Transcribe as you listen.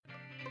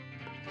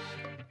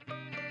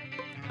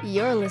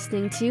You're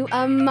listening to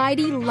A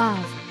Mighty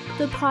Love,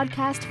 the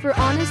podcast for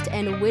honest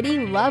and witty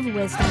love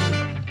wisdom.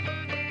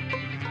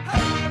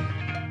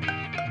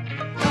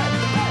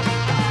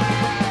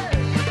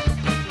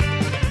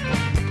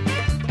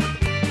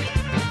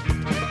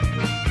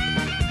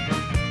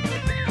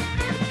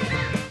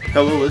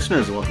 Hello,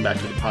 listeners, and welcome back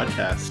to the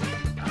podcast.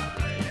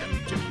 I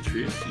am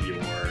Demetrius,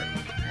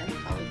 I'm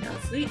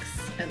Polyhouse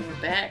Weeks, and we're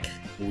back.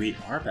 We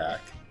are back.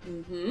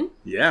 Mm-hmm.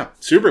 Yeah,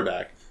 super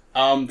back.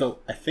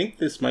 I think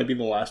this might be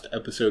the last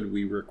episode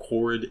we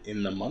record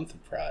in the month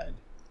of Pride.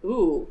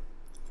 Ooh.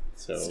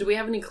 So do we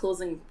have any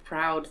closing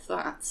Proud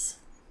thoughts?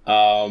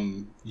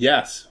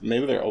 Yes.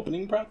 Maybe they're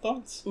opening Pride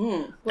thoughts?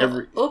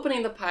 Well,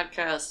 opening the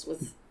podcast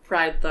with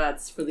Pride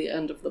thoughts for the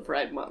end of the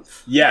Pride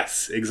month.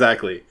 Yes,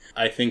 exactly.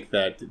 I think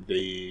that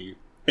the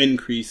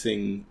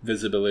increasing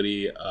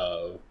visibility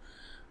of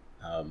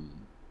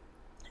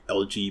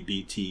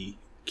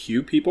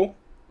LGBTQ people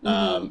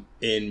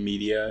in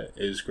media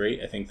is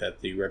great. I think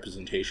that the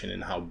representation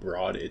and how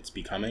broad it's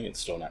becoming, it's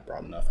still not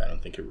broad enough. I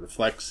don't think it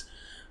reflects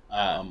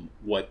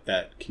what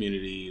that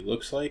community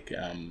looks like,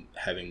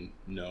 having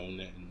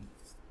known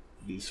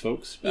these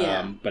folks.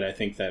 But I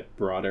think that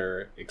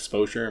broader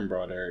exposure and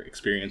broader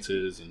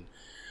experiences, and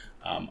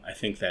I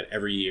think that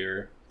every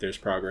year there's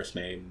progress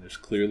made, and there's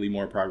clearly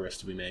more progress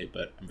to be made,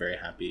 but I'm very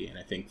happy. And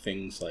I think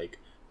things like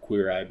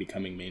Queer Eye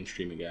becoming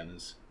mainstream again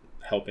is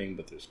helping,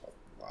 but there's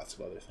lots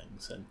of other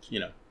things, and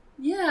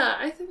Yeah,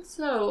 I think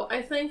so.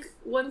 I think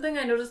one thing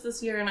I noticed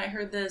this year, and I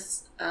heard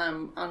this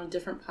on a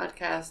different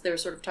podcast, they were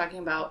sort of talking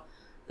about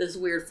this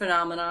weird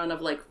phenomenon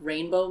of, like,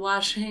 rainbow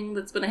washing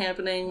that's been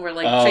happening, where,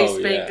 like,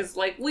 Chase Bank is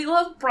like, we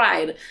love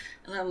Pride.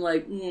 And I'm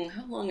like,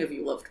 how long have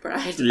you loved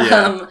Pride?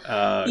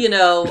 Yeah.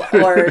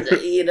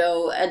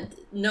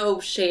 No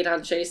shade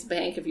on Chase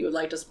Bank. If you would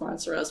like to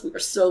sponsor us, we are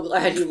so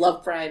glad you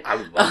love Pride. I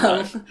would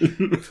love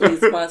that.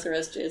 Please sponsor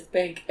us, Chase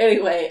Bank.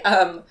 Anyway,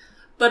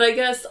 but I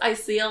guess I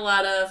see a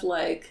lot of,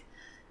 like,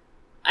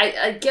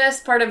 I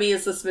guess part of me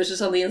is suspicious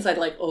on the inside,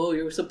 like, oh,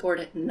 you support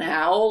it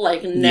now?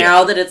 Like,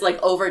 now that it's,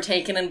 like,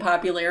 overtaken in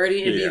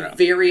popularity, it'd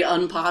be very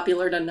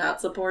unpopular to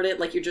not support it.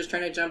 Like, you're just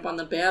trying to jump on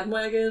the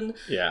bandwagon.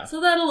 Yeah. So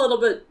that a little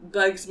bit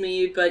bugs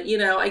me, but,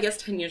 I guess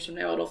 10 years from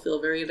now it'll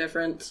feel very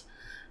different.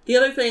 The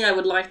other thing I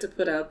would like to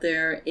put out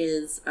there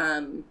is,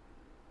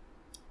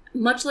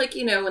 much like,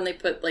 when they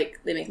put,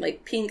 like, they make,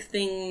 like, pink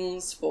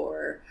things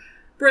for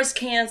breast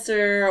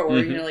cancer,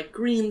 or, like,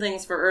 green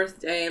things for Earth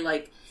Day,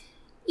 like,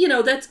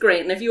 that's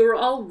great. And if you were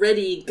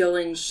already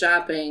going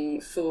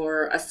shopping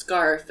for a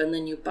scarf and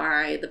then you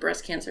buy the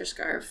breast cancer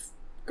scarf,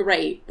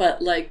 great.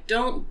 But, like,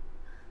 don't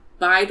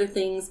buy the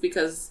things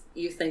because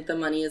you think the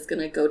money is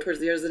going to go towards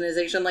the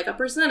organization like a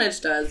percentage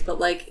does. But,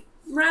 like,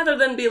 rather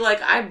than be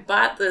like, I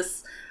bought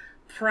this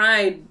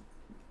Pride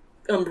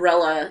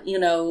umbrella,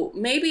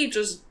 maybe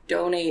just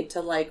donate to,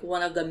 like,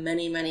 one of the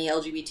many, many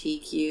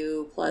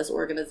LGBTQ plus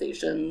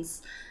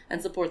organizations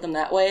and support them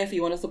that way. If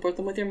you want to support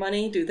them with your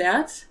money, do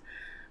that.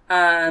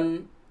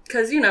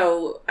 Because,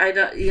 I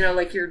don't,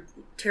 like your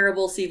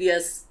terrible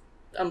CVS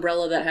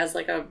umbrella that has,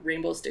 like, a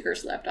rainbow sticker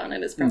slapped on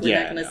it is probably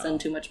not going to send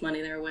too much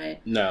money their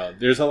way. No,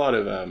 there's a lot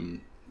of,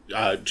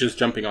 just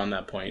jumping on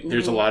that point,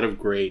 there's a lot of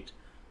great,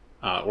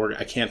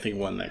 I can't think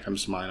of one that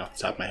comes to mind off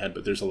the top of my head,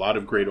 but there's a lot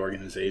of great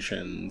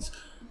organizations,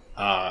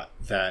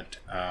 that,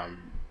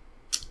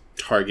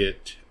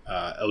 target,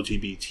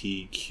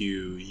 LGBTQ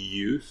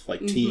youth,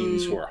 like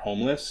teens who are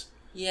homeless.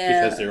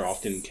 Yeah, because they're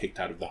often kicked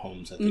out of the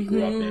homes that they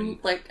grew up in.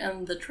 Like,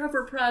 and the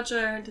Trevor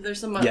Project,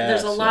 there's a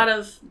lot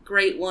of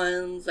great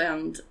ones,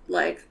 and,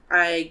 like,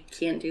 I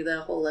can't do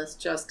the whole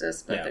list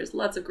justice, but there's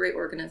lots of great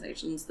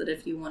organizations that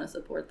if you want to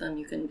support them,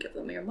 you can give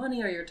them your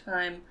money or your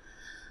time.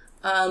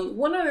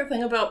 One other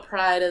thing about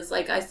Pride is,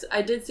 like,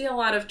 I did see a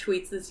lot of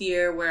tweets this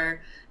year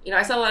where,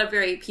 I saw a lot of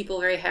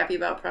people very happy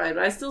about Pride,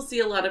 but I still see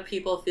a lot of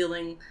people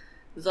feeling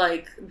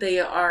like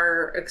they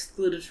are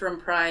excluded from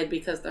Pride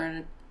because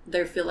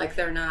they feel like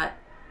they're not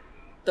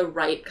the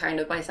right kind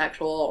of bisexual,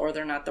 or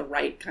they're not the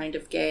right kind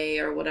of gay,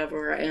 or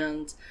whatever,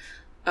 and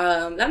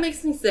that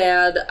makes me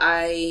sad.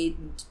 I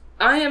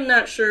am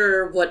not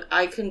sure what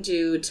I can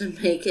do to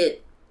make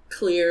it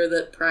clear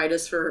that Pride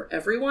is for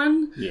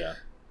everyone. Yeah.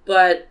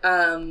 But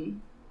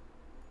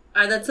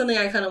that's something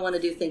I kind of want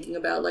to do, thinking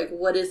about, like,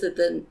 what is it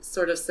that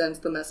sort of sends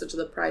the message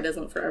that Pride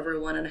isn't for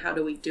everyone, and how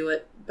do we do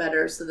it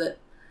better so that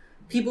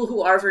people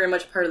who are very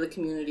much part of the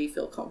community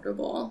feel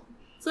comfortable.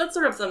 So that's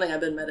sort of something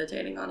I've been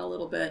meditating on a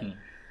little bit.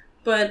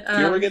 But do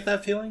you ever get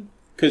that feeling?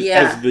 Because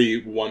as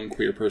the one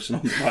queer person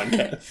on the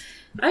podcast.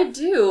 I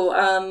do.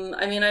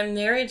 I mean, I'm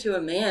married to a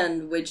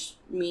man, which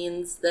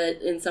means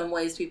that in some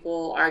ways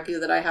people argue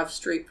that I have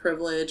straight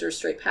privilege or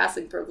straight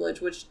passing privilege,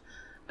 which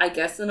I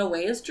guess in a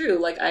way is true.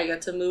 Like, I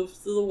get to move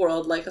through the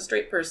world like a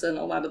straight person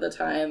a lot of the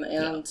time,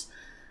 and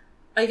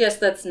I guess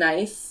that's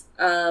nice.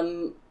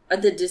 The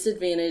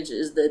disadvantage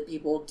is that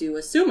people do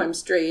assume I'm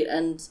straight,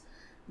 and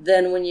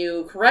then when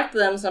you correct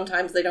them,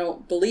 sometimes they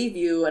don't believe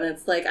you, and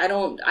it's like,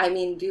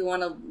 do you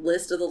want a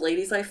list of the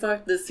ladies I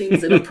fucked? This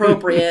seems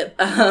inappropriate.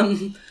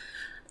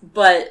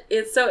 But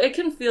it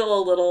can feel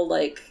a little,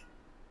 like,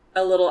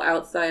 a little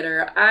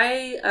outsider.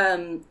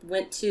 I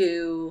went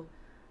to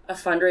a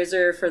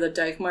fundraiser for the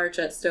Dyke March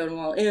at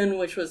Stonewall Inn,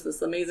 which was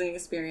this amazing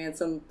experience,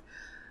 and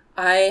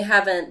I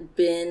haven't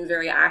been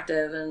very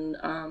active in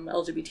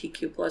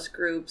LGBTQ plus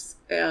groups,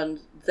 and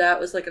that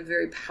was like a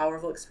very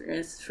powerful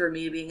experience for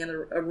me, being in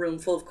a room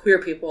full of queer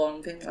people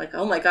and being like,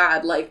 oh my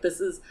god, like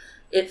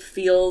it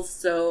feels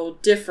so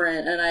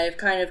different, and I've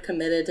kind of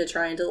committed to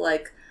trying to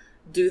like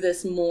do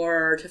this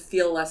more to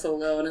feel less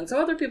alone, and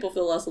so other people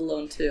feel less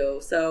alone too.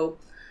 So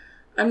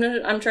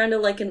I'm trying to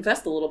like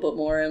invest a little bit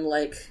more in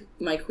like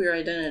my queer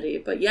identity.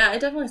 But yeah, I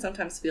definitely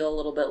sometimes feel a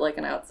little bit like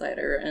an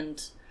outsider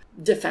and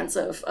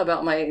defensive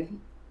about my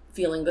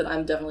feeling that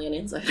I'm definitely an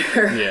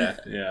insider.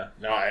 Yeah.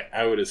 No,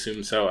 I would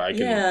assume so. I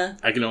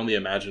can only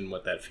imagine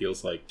what that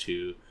feels like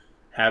to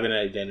have an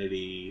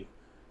identity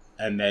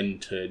and then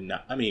to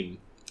not. I mean,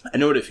 I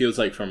know what it feels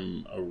like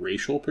from a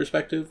racial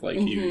perspective. Like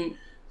you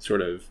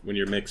sort of, when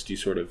you're mixed, you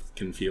sort of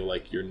can feel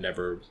like you're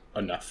never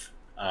enough.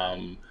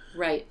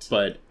 Right.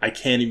 But I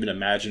can't even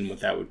imagine what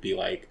that would be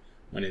like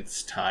when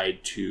it's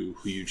tied to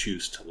who you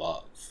choose to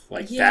love.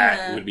 Like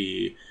that would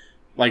be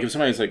like if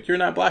somebody's like, you're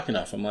not black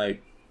enough. I'm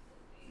like,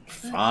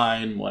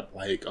 fine. What?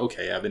 Like,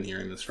 okay, I've been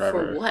hearing this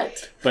forever. For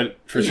what? But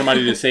for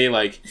somebody to say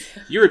like,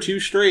 you're too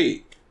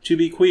straight to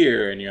be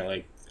queer, and you're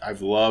like,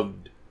 I've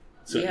loved.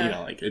 So you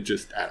know, like it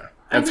just. I don't know.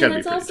 That's gotta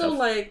be pretty it's also tough.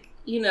 like,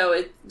 you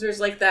know, there's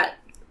like that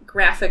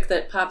graphic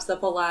that pops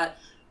up a lot,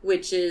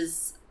 which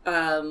is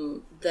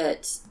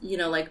that, you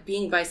know, like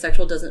being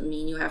bisexual doesn't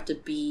mean you have to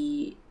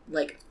be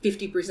like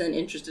 50%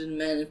 interested in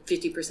men and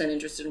 50%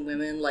 interested in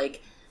women.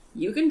 Like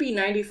you can be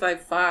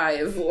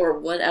 95-5 or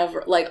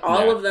whatever. Like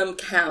all of them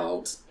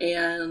count.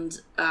 And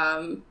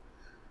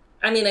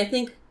I mean, I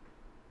think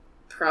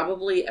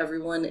probably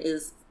everyone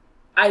is.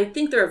 I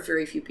think there are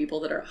very few people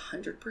that are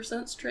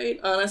 100% straight,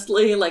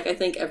 honestly. Like, I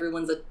think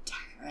everyone's a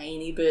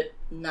tiny bit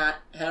not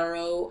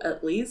hetero,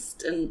 at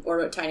least, or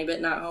a tiny bit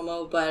not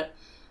homo, but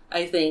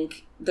I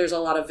think there's a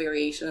lot of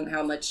variation in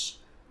how much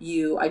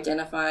you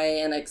identify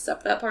and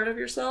accept that part of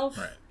yourself.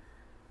 Right.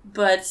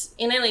 But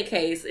in any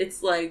case,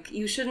 it's like,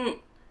 you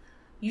shouldn't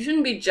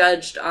be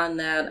judged on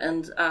that,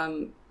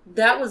 and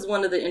that was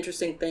one of the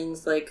interesting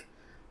things, like,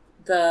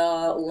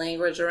 the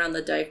language around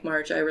the Dyke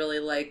March I really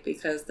like,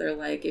 because they're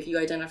like, if you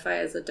identify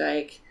as a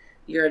dyke,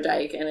 you're a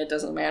dyke, and it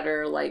doesn't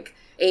matter, like,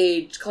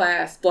 age,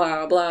 class,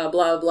 blah, blah,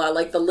 blah, blah,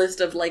 like the list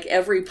of, like,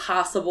 every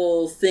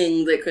possible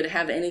thing that could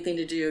have anything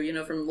to do, you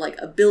know, from, like,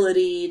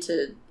 ability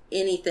to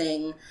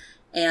anything,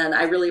 and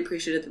I really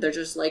appreciate it that they're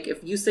just like,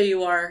 if you say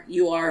you are,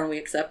 and we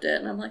accept it,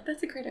 and I'm like,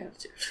 that's a great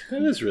attitude.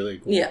 That is really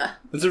cool. Yeah.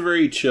 It's a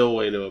very chill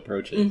way to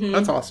approach it. Mm-hmm.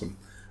 That's awesome.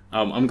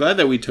 I'm glad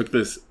that we took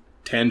this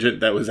tangent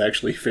that was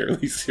actually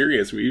fairly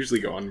serious. We usually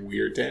go on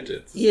weird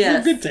tangents. Yeah,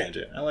 it's a good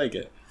tangent. I like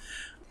it.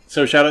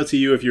 So shout out to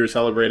you if you were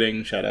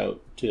celebrating. Shout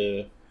out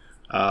to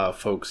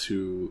folks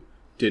who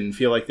didn't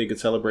feel like they could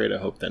celebrate. I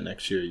hope that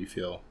next year you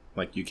feel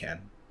like you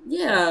can.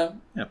 Yeah.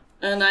 Yeah.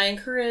 And I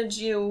encourage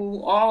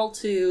you all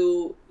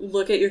to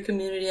look at your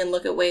community and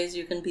look at ways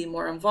you can be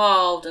more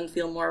involved and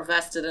feel more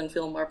vested and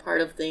feel more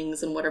part of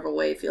things in whatever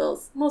way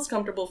feels most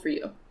comfortable for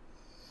you.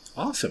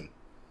 Awesome.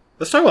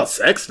 Let's talk about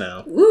sex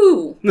now.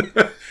 Woo!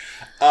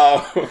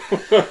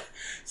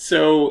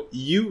 So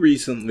you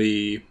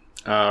recently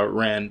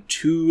ran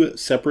 2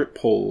 separate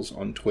polls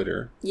on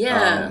Twitter.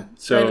 Yeah,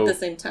 right at the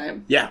same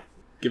time. Yeah.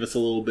 Give us a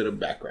little bit of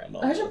background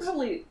on this. I should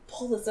probably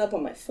pull this up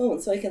on my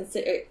phone so I can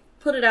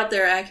put it out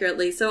there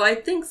accurately. So I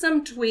think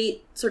some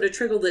tweet sort of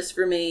triggered this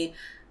for me,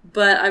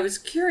 but I was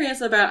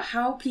curious about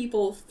how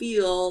people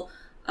feel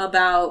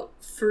about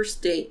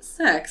first date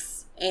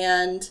sex.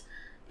 And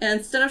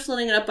instead of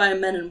splitting it up by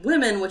men and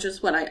women, which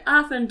is what I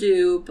often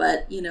do,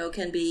 but, you know,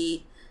 can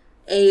be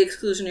A,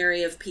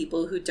 exclusionary of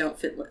people who don't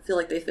feel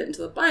like they fit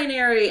into the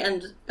binary,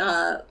 and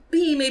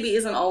B, maybe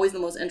isn't always the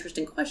most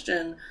interesting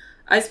question,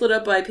 I split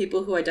up by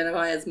people who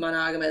identify as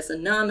monogamous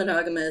and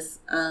non-monogamous,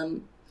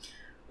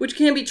 which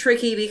can be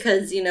tricky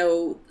because, you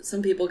know,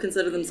 some people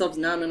consider themselves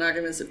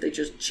non-monogamous if they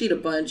just cheat a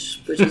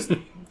bunch, which is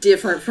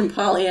different from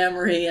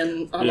polyamory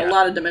and on a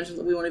lot of dimensions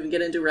that we won't even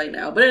get into right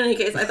now. But in any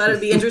case, I thought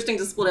it'd be interesting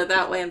to split it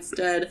that way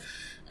instead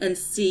and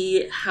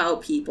see how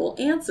people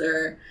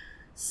answer.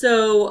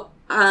 So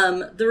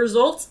the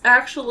results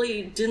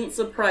actually didn't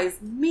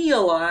surprise me a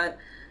lot.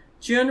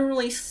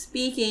 Generally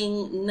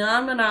speaking,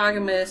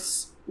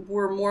 non-monogamous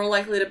were more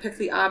likely to pick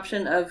the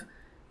option of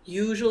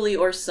usually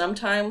or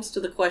sometimes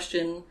to the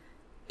question,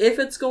 if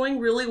it's going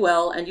really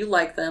well and you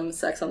like them,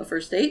 sex on the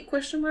first date, ?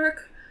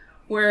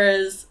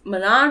 Whereas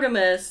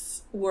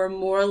monogamous were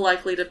more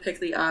likely to pick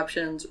the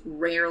options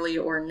rarely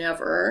or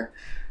never.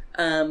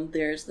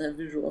 There's the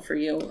visual for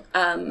you.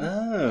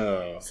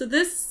 So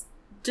this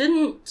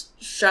didn't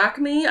shock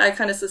me. I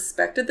kind of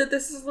suspected that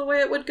this is the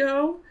way it would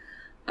go.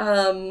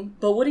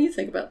 But what do you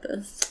think about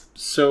this?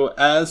 So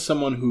as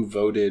someone who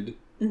voted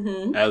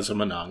as a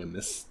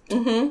monogamous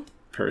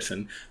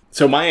person,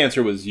 so my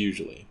answer was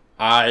usually.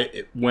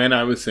 When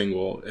I was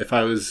single, if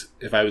I was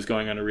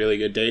going on a really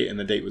good date and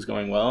the date was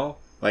going well,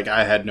 like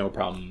I had no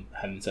problem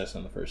having sex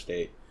on the first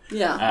date.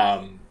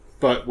 Yeah.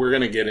 But we're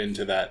going to get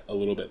into that a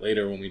little bit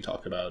later when we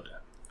talk about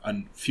a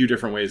few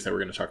different ways that we're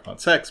going to talk about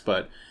sex.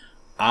 But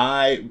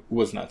I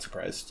was not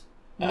surprised.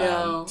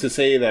 No. To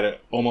say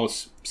that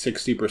almost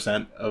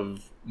 60%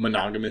 of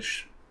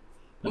monogamous,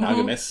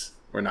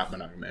 or not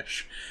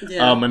monogamous,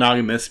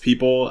 monogamous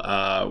people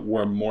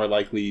were more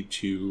likely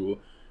to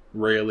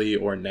rarely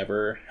or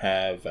never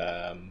have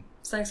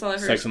sex on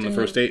the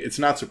first date. It's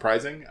not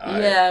surprising.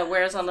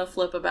 Whereas on the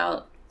flip,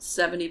 about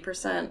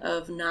 70%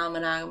 of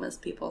non-monogamous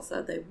people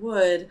said they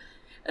would.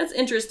 That's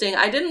interesting.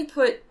 I didn't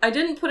put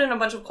in a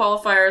bunch of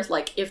qualifiers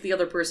like if the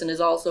other person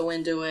is also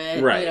into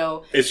it. Right. You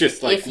know, it's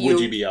just like, if would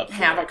you be up for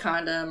have it? a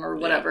condom or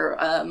whatever,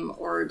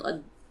 or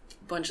a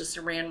bunch of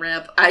saran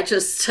wrap. I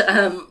just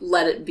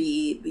let it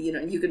be. You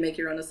know, you can make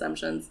your own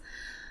assumptions.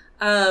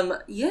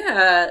 So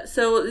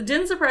it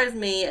didn't surprise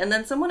me. And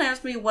then someone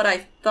asked me what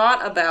I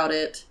thought about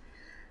it,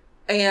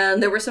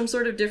 and there were some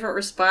sort of different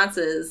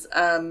responses.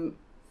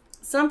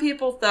 Some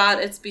people thought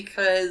it's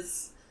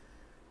because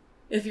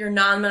if you're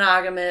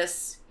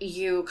non-monogamous,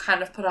 you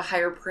kind of put a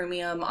higher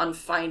premium on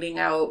finding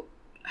out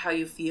how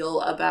you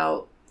feel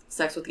about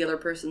sex with the other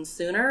person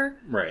sooner.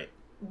 Right.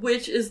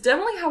 Which is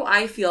definitely how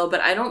I feel,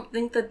 but I don't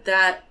think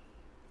that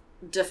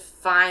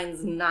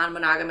defines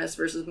non-monogamous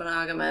versus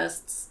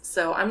monogamous.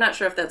 So I'm not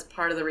sure if that's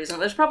part of the reason.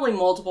 There's probably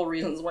multiple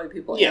reasons why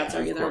people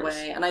answer either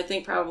way. And I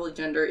think probably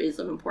gender is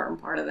an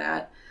important part of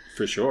that.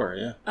 For sure,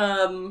 yeah.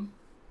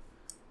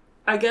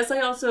 I guess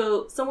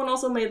someone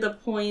also made the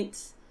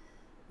point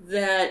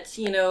that,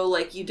 you know,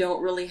 like, you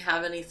don't really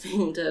have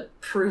anything to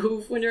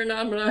prove when you're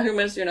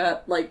non-monogamous. You're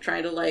not, like,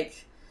 trying to,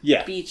 like,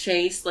 be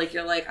chased. Like,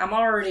 you're like, I'm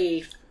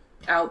already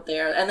out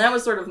there. And that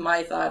was sort of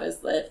my thought, is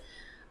that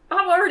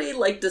I've already,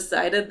 like,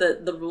 decided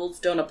that the rules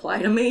don't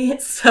apply to me,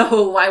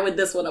 so why would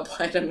this one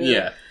apply to me?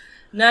 Yeah.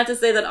 Not to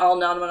say that all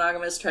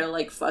non-monogamous try to,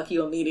 like, fuck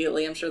you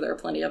immediately. I'm sure there are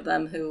plenty of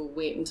them who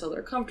wait until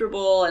they're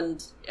comfortable,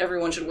 and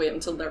everyone should wait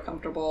until they're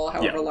comfortable,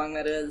 however long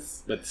that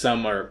is. But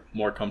some are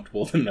more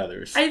comfortable than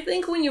others. I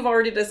think when you've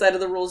already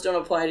decided the rules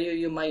don't apply to you,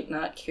 you might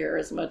not care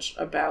as much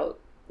about...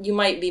 You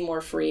might be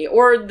more free.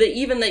 Or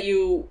even that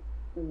you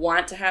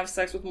want to have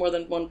sex with more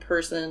than one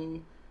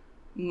person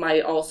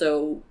might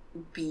also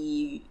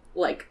be,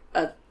 like,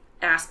 a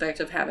aspect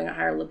of having a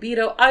higher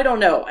libido. I don't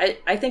know.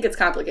 I think it's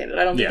complicated.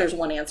 I don't think there's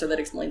one answer that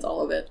explains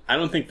all of it. I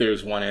don't think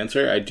there's one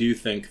answer. I do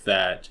think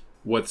that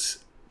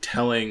what's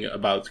telling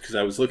about, because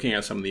I was looking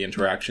at some of the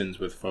interactions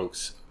with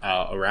folks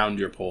around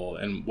your poll,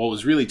 and what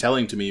was really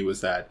telling to me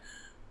was that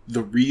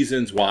the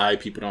reasons why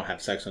people don't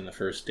have sex on the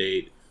first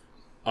date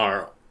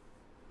are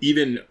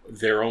even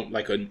their own,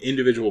 like an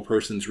individual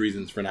person's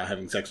reasons for not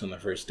having sex on the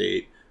first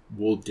date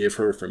will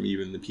differ from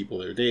even the people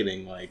they're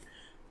dating. Like,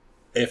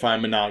 if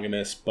I'm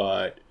monogamous,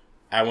 but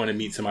I want to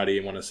meet somebody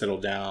and want to settle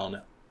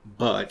down,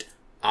 but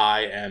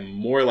I am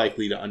more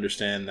likely to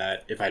understand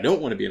that if I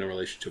don't want to be in a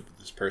relationship with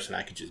this person,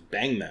 I could just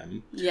bang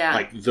them. Yeah.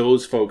 Like,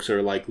 those folks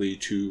are likely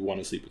to want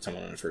to sleep with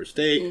someone on a first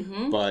date,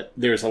 but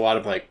there's a lot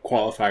of, like,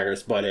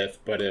 qualifiers, but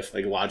if,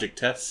 like, logic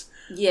tests.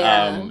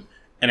 Yeah.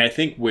 And I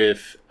think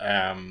with,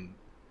 I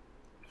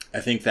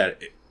think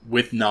that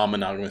with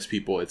non-monogamous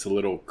people, it's a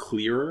little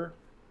clearer.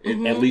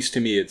 At least to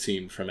me, it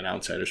seemed from an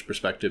outsider's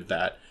perspective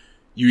that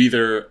you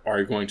either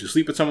are going to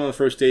sleep with someone on the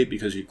first date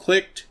because you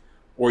clicked,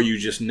 or you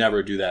just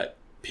never do that,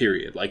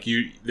 period. Like,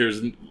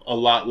 there's a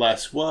lot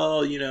less,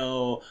 well, you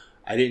know,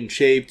 I didn't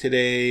shave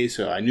today,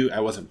 so I knew I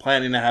wasn't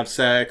planning to have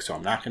sex, so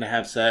I'm not going to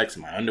have sex,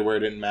 and my underwear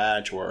didn't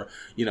match, or,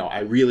 you know,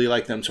 I really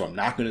like them, so I'm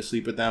not going to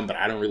sleep with them, but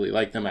I don't really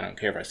like them, I don't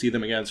care if I see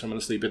them again, so I'm going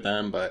to sleep with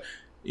them, but,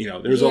 you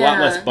know, there's a lot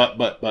less but.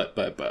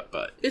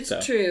 It's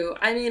true.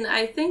 I mean,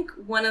 I think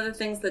one of the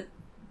things that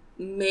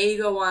may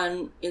go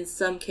on in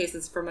some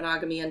cases for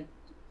monogamy and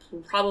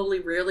probably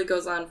rarely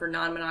goes on for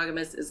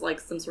non-monogamous is like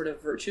some sort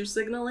of virtue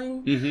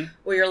signaling,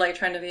 where you're like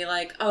trying to be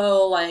like,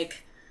 oh,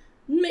 like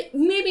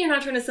maybe you're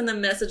not trying to send the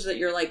message that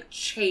you're like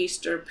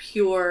chaste or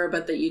pure,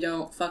 but that you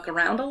don't fuck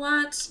around a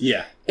lot.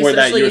 Yeah, or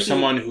that you're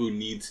someone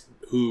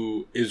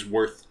who is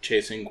worth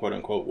chasing, quote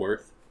unquote,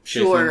 worth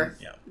chasing. Sure,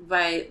 yeah,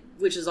 right,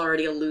 which is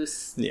already a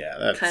loose,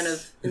 that's kind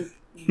of,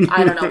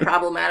 I don't know,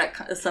 problematic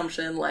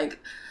assumption. Like,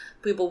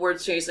 people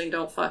worth chasing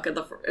don't fuck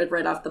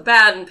right off the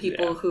bat, and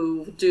people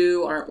who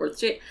do aren't worth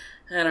chasing.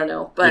 I don't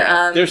know,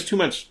 but there's too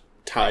much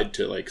tied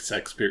to, like,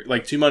 sex.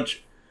 Like, too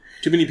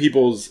many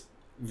people's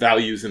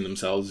values in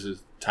themselves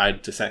is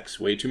tied to sex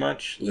way too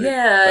much. Like,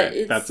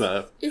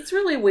 it's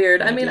really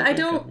weird. I mean,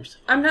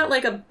 I'm not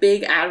like a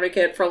big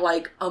advocate for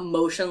like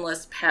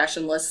emotionless,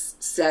 passionless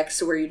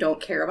sex where you don't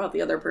care about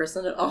the other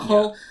person at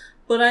all.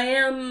 But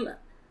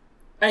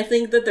I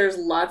think that there's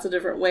lots of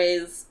different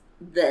ways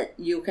that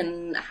you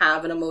can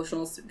have an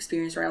emotional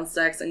experience around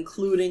sex,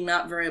 including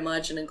not very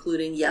much and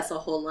including yes a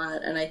whole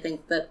lot. And I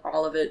think that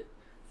all of it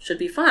should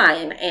be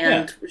fine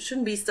and it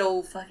shouldn't be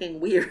so fucking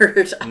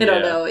weird. I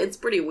don't know. It's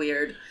pretty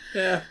weird.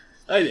 Yeah.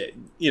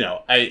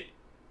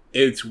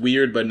 It's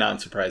weird, but not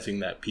surprising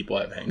that people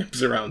have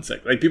hang-ups around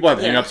sex. Like, people have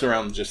hang-ups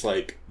around just,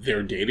 like,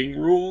 their dating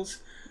rules.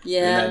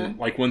 Yeah. And then,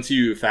 like, once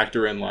you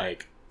factor in,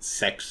 like,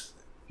 sex,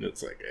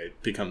 it's like,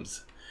 it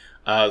becomes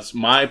So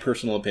my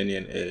personal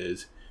opinion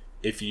is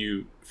if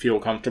you feel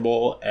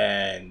comfortable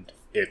and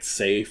it's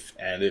safe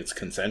and it's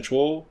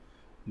consensual,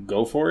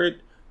 go for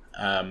it.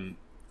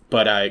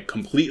 But I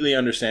completely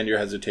understand your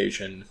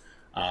hesitation.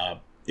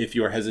 If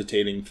you're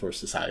hesitating for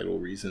societal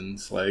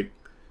reasons, like,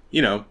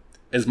 you know,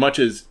 as much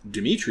as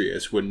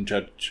Demetrius wouldn't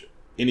judge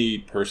any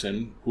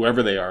person,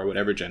 whoever they are,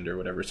 whatever gender,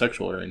 whatever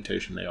sexual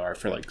orientation they are,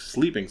 for like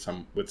sleeping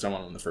with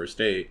someone on the first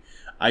date,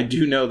 I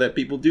do know that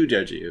people do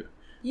judge you.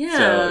 Yeah.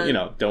 So, you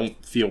know,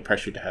 don't feel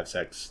pressured to have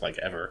sex, like,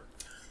 ever.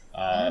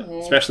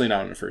 Especially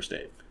not on the first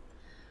date.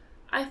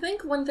 I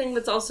think one thing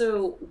that's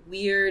also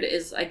weird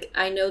is, like,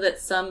 I know that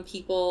some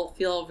people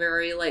feel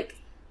very, like,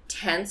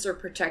 tense or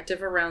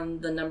protective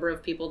around the number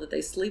of people that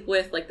they sleep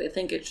with. Like, they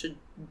think it should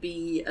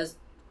be a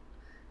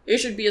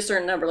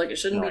certain number. Like, it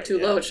shouldn't be too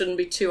low, it shouldn't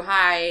be too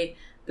high.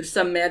 There's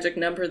some magic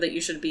number that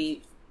you should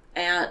be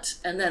at.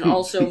 And then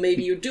also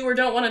maybe you do or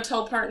don't want to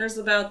tell partners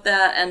about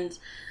that. And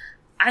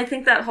I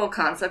think that whole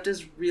concept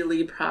is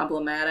really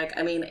problematic.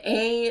 I mean,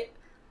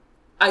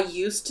 I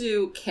used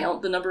to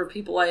count the number of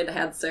people I had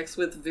had sex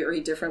with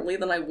very differently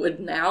than I would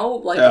now.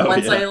 Like, I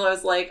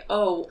was like,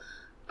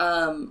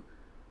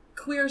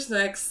 queer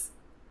sex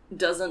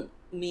doesn't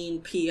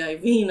mean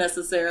PIV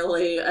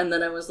necessarily. And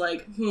then I was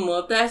like, well,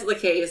 if that's the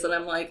case, and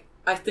I'm like,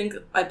 I think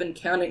I've been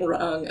counting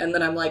wrong. And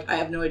then I'm like, I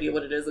have no idea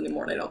what it is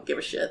anymore, and I don't give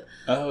a shit.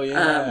 Oh,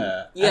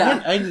 yeah.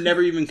 I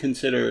never even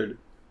considered,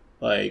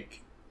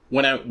 like,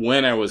 when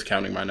I was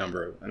counting my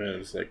number, and it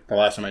was like, the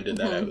last time I did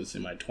that, I was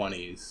in my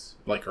 20s,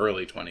 like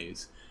early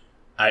 20s.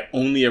 I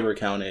only ever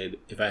counted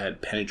if I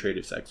had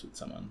penetrative sex with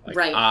someone. Like,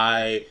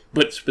 right.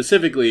 But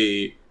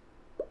specifically,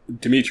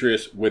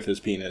 Demetrius with his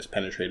penis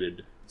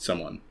penetrated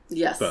someone.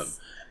 Yes. Boom.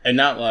 And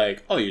not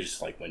like, oh, you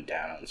just like went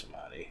down on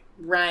somebody.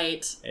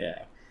 Right.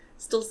 Yeah.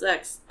 Still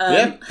sex.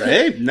 Yeah.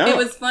 Hey, no. It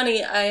was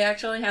funny. I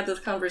actually had this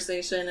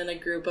conversation in a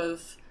group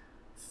of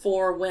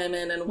 4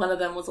 women, and one of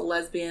them was a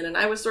lesbian, and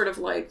I was still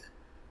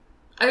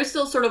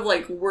sort of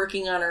like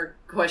working on or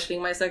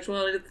questioning my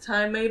sexuality at the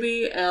time,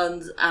 maybe,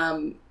 and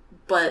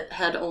but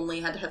had only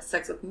had to have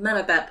sex with men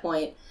at that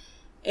point.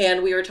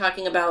 And we were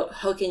talking about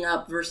hooking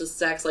up versus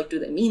sex. Like, do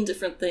they mean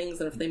different things?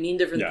 And if they mean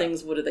different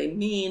things, what do they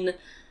mean?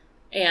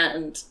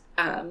 And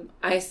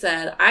I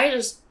said, I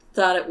just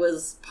thought it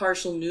was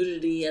partial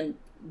nudity and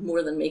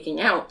more than making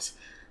out.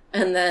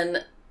 And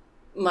then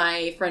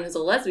my friend who's a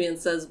lesbian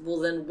says, well,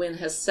 then when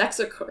has sex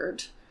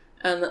occurred?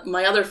 And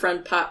my other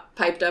friend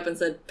piped up and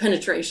said,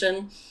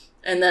 penetration.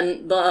 And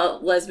then the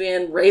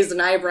lesbian raised an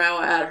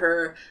eyebrow at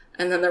her.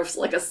 And then there was,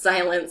 like, a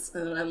silence.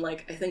 And I'm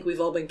like, I think we've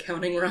all been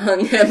counting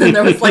wrong. And then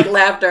there was, like,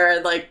 laughter.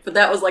 And, like, but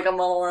that was, like, a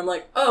moment where I'm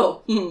like, I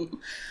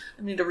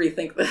need to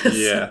rethink this.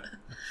 Yeah.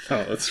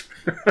 Oh, that's...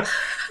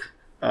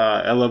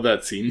 I love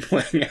that scene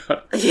playing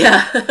out.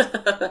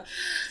 Yeah.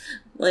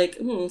 Like,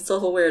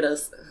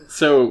 self-awareness.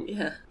 So,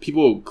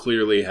 people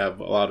clearly have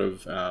a lot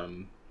of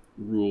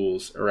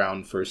rules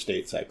around first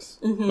date sex.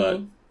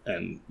 Mm-hmm.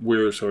 And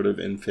we're sort of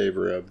in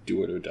favor of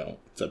do it or don't.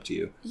 It's up to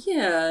you.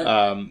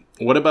 Yeah.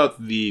 What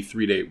about the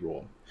 3-date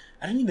rule?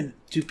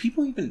 Do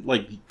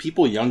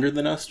people younger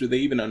than us, do they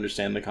even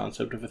understand the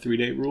concept of a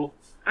 3-date rule?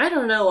 I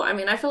don't know. I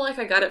mean, I feel like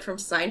I got it from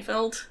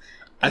Seinfeld.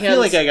 I feel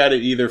like I got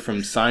it either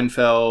from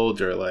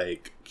Seinfeld or,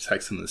 like,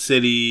 Sex and the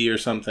City or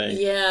something.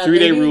 Yeah.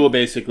 3-date rule,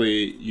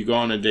 basically, you go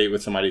on a date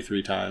with somebody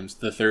 3 times.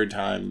 The 3rd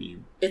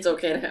time, it's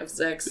okay to have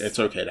sex. It's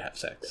okay to have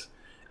sex.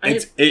 I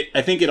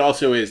think it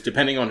also is,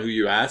 depending on who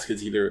you ask,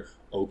 it's either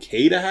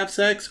okay to have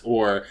sex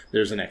or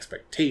there's an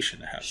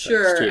expectation to have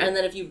sex, too. And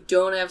then if you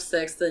don't have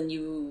sex, then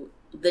you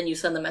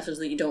send the message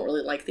that you don't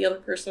really like the other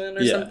person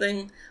or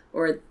something,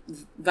 or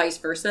vice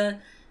versa.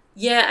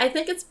 Yeah, I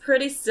think it's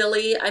pretty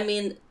silly. I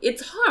mean,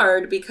 it's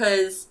hard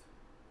because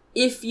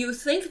if you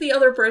think the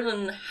other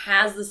person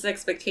has this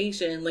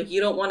expectation, like,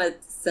 you don't want to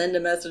send a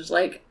message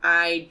like,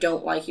 I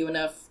don't like you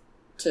enough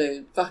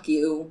to fuck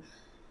you.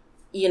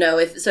 You know,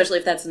 especially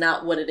if that's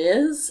not what it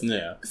is.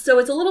 Yeah. So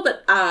it's a little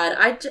bit odd.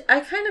 I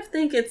kind of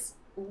think it's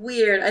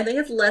weird. I think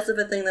it's less of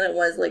a thing than it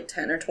was like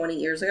 10 or 20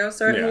 years ago,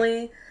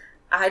 certainly.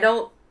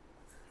 Yeah.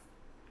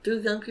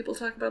 Do young people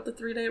talk about the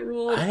 3-date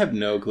rule? I have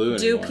no clue anymore.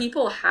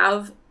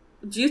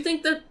 Do you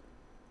think that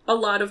a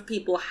lot of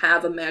people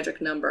have a magic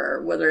number,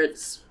 whether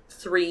it's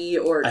 3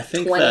 or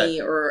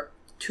 20 or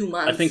 2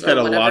 months? I think that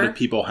a lot of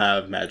people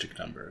have magic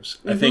numbers.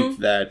 Mm-hmm. I think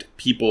that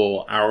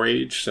people our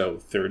age, so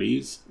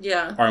 30s,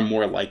 are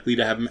more likely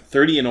to have...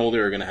 30 and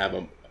older are going to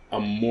have a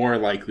more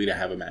likely to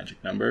have a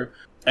magic number.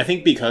 I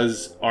think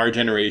because our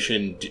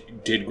generation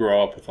did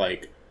grow up with,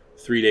 like,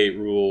 3-date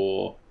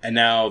rule, and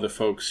now the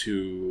folks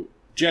who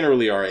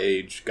generally our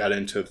age got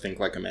into Think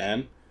Like a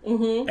Man,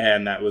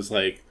 and that was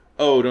like,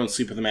 oh, don't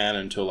sleep with a man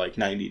until, like,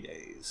 90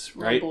 days,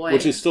 right? Oh, boy.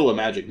 Which is still a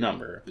magic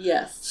number.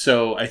 Yes.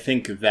 So I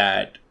think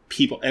that...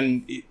 people,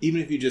 and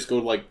even if you just go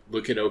to, like,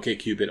 look at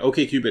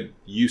OkCupid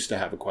used to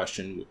have a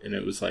question, and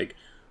it was like,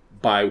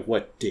 by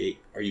what date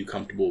are you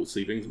comfortable with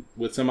sleeping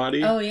with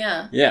somebody? Oh,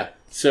 yeah. Yeah.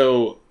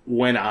 So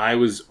when I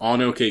was on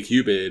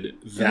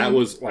OkCupid, that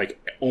was like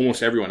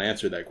almost everyone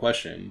answered that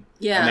question.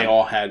 Yeah. And they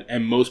all had,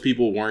 and most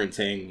people weren't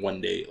saying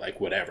one date, like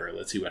whatever,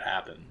 let's see what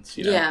happens.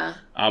 You know? Yeah.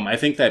 I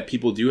think that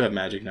people do have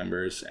magic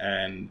numbers,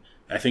 and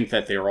I think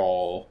that they're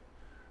all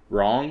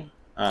wrong.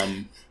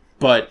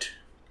 But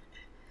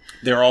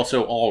they're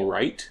also all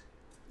right.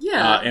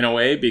 Yeah. In a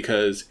way,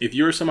 because if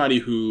you're somebody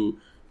who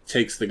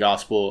takes the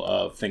gospel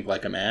of think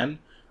like a man,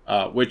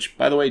 which,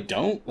 by the way,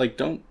 don't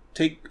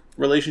take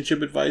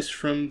relationship advice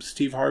from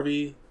Steve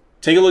Harvey.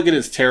 Take a look at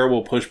his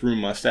terrible push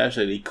broom mustache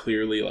that he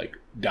clearly, like,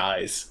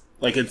 dyes.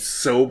 Like, it's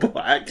so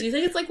black. Do you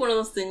think it's like one of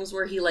those things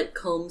where he, like,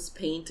 combs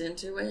paint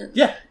into it?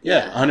 Yeah,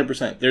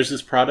 100%. There's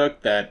this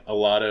product that a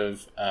lot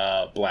of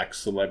black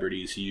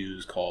celebrities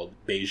use called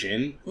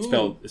Beijing.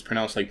 It's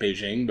pronounced like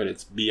Beijing, but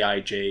it's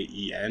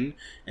Bijen.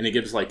 And it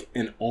gives, like,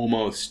 an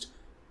almost,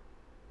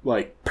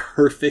 like,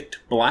 perfect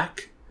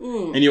black.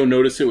 And you'll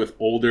notice it with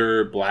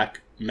older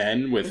black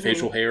men with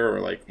facial hair or,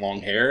 like,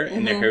 long hair.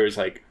 And their hair is,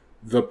 like,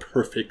 the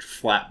perfect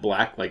flat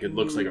black, like it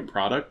looks like a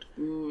product.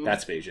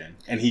 That's Beijing.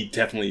 And he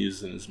definitely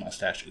uses it in his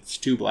mustache. It's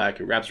too black.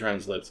 It wraps around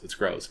his lips. It's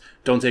gross.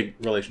 Don't take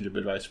relationship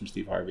advice from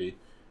Steve Harvey.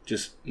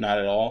 Just not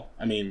at all.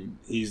 I mean,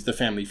 he's the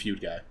Family Feud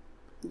guy.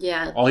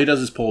 Yeah. All he does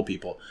is poll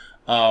people.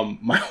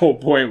 My whole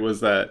point was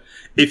that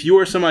if you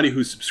are somebody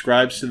who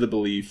subscribes to the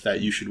belief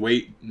that you should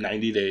wait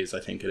 90 days,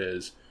 I think it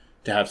is,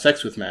 to have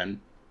sex with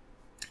men,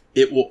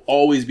 it will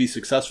always be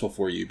successful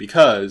for you,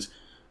 because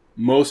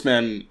most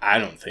men, I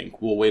don't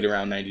think, will wait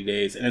around 90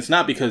 days. And it's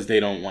not because they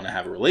don't want to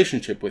have a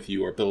relationship with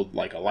you or build,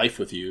 like, a life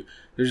with you.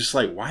 They're just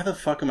like, why the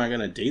fuck am I going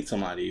to date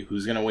somebody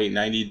who's going to wait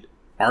 90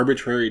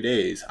 arbitrary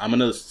days? I'm going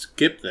to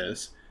skip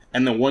this.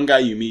 And the one guy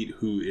you meet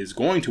who is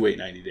going to wait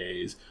 90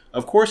 days,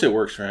 of course it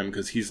works for him,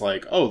 because he's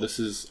like, oh,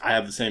 I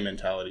have the same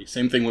mentality.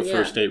 Same thing with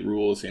first date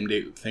rule,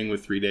 thing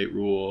with 3-date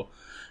rule.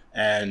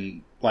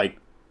 And, like,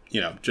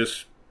 you know,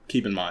 just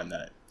keep in mind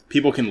that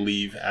people can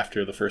leave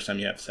after the first time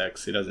you have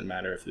sex. It doesn't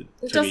matter if it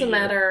doesn't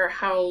matter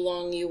how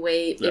long you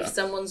wait. Yeah. If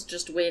someone's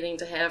just waiting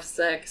to have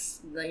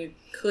sex, they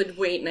could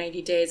wait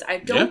 90 days. I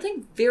don't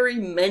think very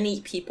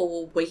many people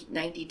will wait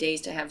 90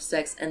 days to have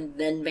sex and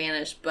then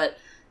vanish, but,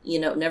 you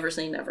know, never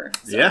say never.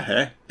 So. Yeah,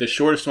 hey. The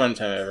shortest amount of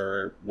time I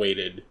ever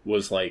waited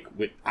was, like,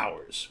 with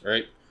hours,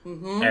 right?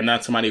 And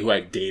that's somebody who I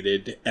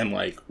dated and,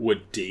 like,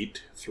 would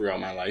date throughout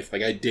my life.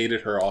 Like, I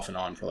dated her off and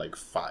on for, like,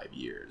 5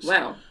 years.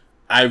 Wow.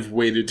 I've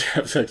waited to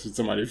have sex with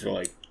somebody for,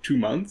 like, 2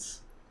 months.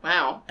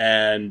 Wow.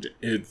 And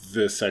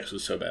the sex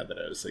was so bad that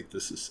I was like,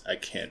 I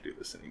can't do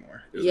this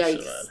anymore. It was so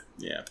bad.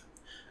 Yeah.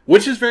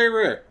 Which is very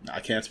rare. I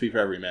can't speak for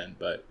every man,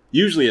 but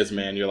usually as a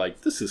man, you're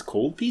like, this is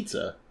cold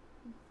pizza.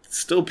 It's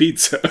still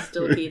pizza.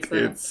 Still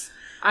pizza.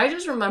 I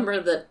just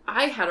remember that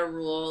I had a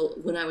rule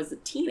when I was a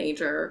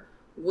teenager,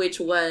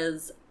 which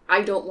was,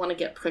 I don't want to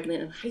get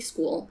pregnant in high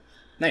school.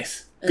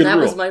 Nice. And that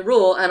was my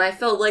rule, and I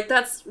felt like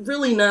that's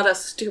really not a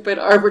stupid,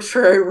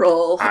 arbitrary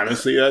rule.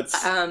 Honestly, that's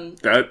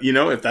that. You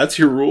know, if that's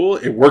your rule,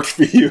 it worked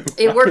for you.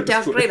 It worked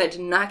out great. I did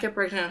not get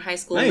pregnant in high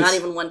school, not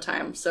even one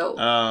time. So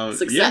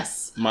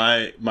success.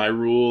 Yeah. My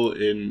rule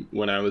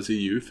when I was a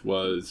youth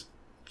was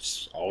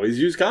just always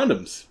use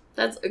condoms.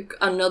 That's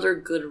another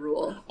good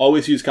rule.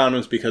 Always use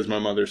condoms, because my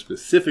mother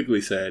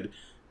specifically said,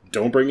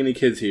 "Don't bring any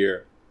kids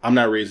here. I'm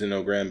not raising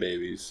no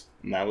grandbabies,"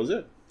 and that was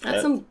it.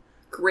 That's some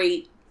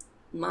great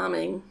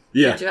momming.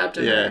 Yeah, good job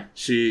to her.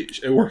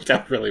 It worked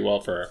out really well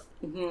for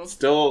her.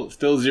 Still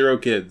 0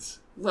 kids.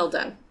 Well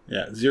done.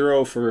 Yeah,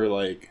 0 for,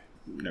 like,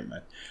 never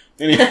mind.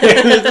 Anyway,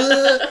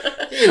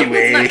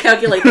 let's not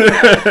calculate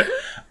that.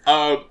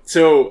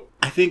 So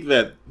I think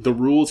that the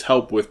rules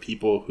help with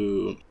people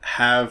who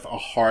have a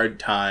hard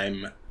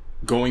time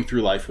going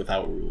through life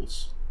without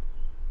rules.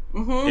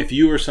 If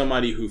you are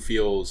somebody who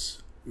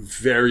feels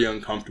very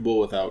uncomfortable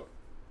without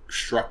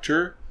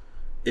structure,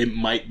 it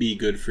might be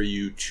good for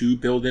you to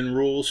build in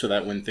rules so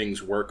that when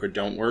things work or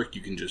don't work,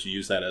 you can just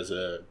use that as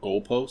a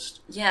goalpost.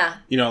 Yeah.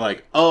 You know,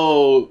 like,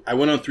 oh, I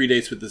went on 3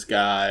 dates with this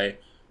guy.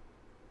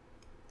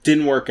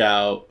 Didn't work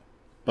out.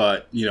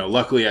 But, you know,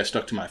 luckily I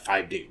stuck to my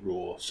 5-date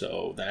rule.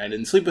 So then I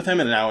didn't sleep with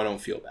him, and now I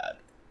don't feel bad.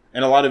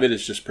 And a lot of it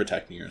is just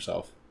protecting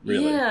yourself,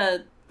 really. Yeah.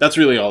 That's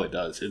really all it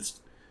does. It's,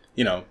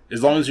 you know,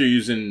 as long as you're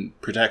using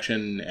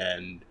protection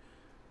and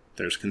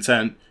there's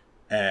consent,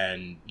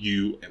 and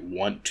you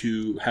want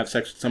to have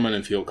sex with someone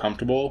and feel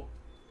comfortable,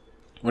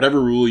 whatever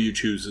rule you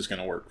choose is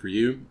going to work for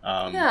you.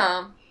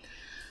 Yeah.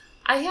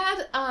 I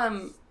had,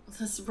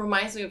 this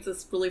reminds me of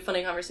this really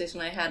funny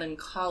conversation I had in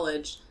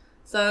college.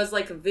 So I was,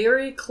 like,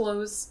 very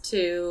close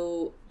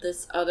to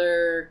this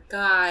other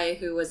guy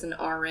who was an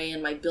RA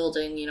in my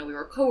building. You know, we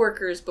were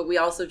coworkers, but we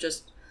also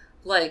just,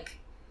 like,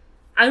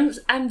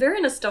 I'm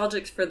very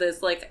nostalgic for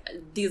this, like,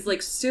 these,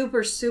 like,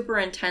 super, super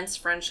intense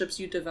friendships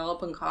you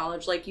develop in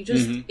college. Like, you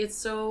just, it's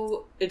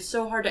so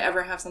hard to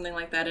ever have something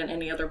like that in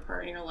any other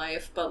part in your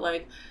life. But,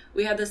 like,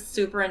 we had this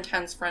super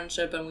intense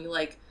friendship, and we,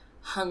 like,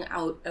 hung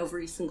out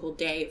every single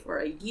day for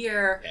a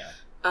year.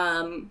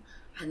 Yeah.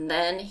 And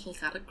then he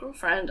got a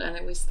girlfriend,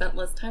 and we spent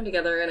less time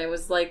together, and it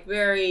was, like,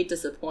 very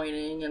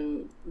disappointing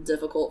and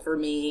difficult for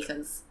me,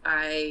 because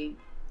I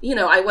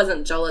I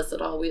wasn't jealous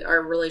at all.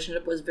 Our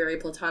relationship was very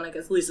platonic,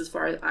 at least as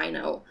far as I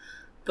know.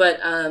 But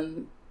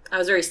I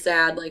was very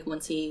sad, like,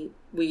 once he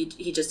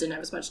just didn't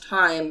have as much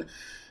time.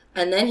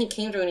 And then he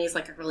came to me and he's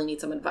like, I really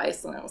need some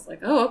advice. And I was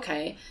like, oh,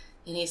 okay.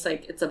 And he's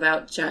like, it's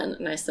about Jen.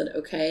 And I said,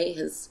 okay,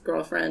 his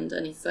girlfriend.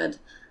 And he said,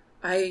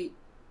 I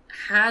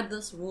had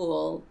this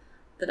rule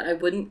that I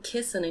wouldn't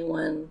kiss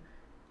anyone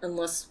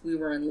unless we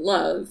were in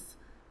love.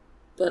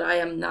 But I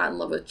am not in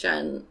love with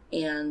Jen.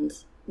 And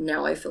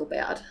now I feel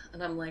bad.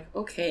 And I'm like,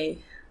 okay.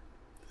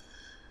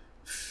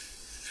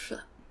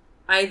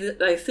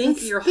 I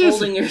think you're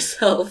holding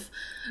yourself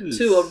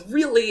to a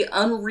really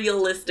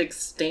unrealistic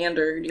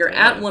standard. You're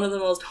at one of the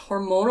most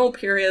hormonal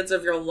periods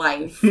of your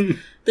life.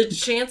 The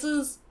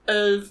chances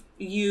of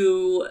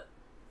you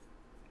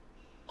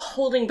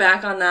holding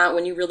back on that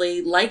when you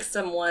really like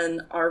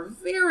someone are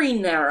very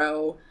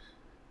narrow.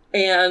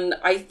 And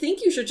I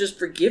think you should just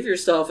forgive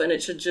yourself and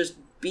it should just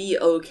be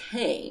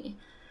okay.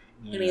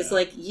 Yeah. And he's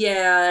like,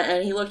 yeah,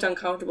 and he looked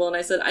uncomfortable, and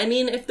I said, I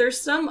mean, if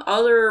there's some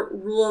other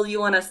rule you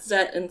want to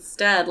set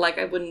instead, like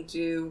I wouldn't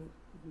do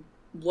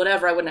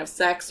whatever, I wouldn't have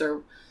sex,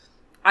 or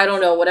I don't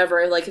know,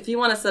 whatever, like if you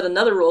want to set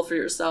another rule for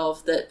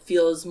yourself that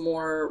feels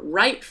more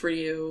right for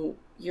you,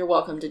 you're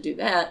welcome to do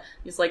that.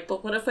 He's like,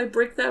 but what if I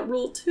break that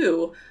rule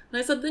too?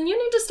 And I said, then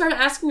you need to start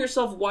asking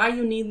yourself why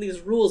you need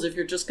these rules if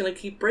you're just going to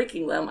keep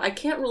breaking them. I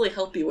can't really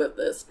help you with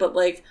this, but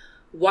like,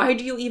 why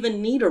do you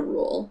even need a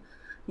rule?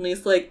 And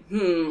he's like,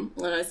 And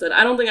I said,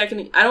 I don't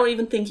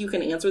even think you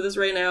can answer this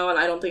right now. And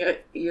I don't think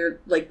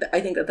I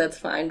think that's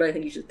fine, but I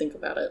think you should think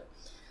about it.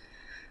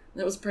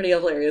 That was a pretty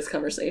hilarious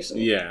conversation.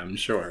 Yeah, I'm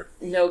sure.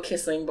 No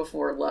kissing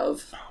before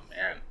love. Oh,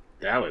 man.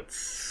 That would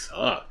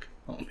suck.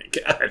 Oh, my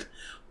God.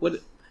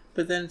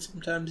 But then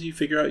sometimes you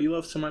figure out you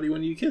love somebody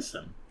when you kiss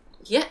them.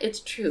 Yeah, it's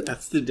true.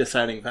 That's the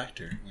deciding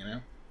factor,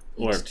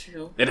 It's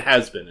true. It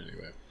has been,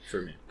 anyway,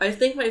 for me. I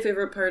think my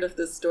favorite part of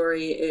this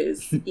story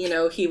is,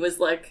 he was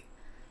like...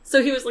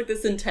 So he was like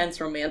this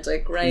intense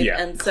romantic, right? Yeah,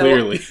 and so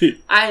clearly.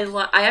 I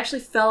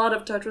actually fell out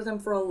of touch with him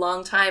for a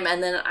long time,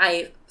 and then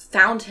I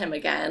found him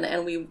again,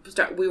 and we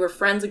were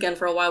friends again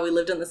for a while. We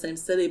lived in the same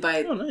city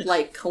by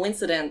like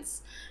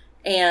coincidence,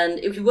 and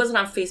he wasn't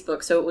on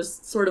Facebook, so it was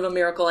sort of a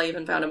miracle I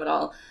even found him at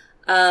all.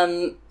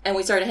 And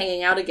we started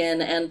hanging out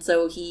again, and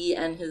so he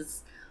and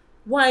his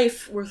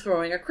wife were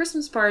throwing a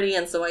Christmas party,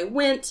 and so I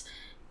went.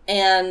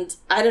 And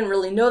I didn't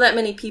really know that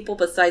many people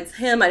besides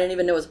him. I didn't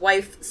even know his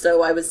wife.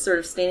 So I was sort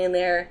of standing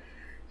there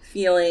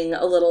feeling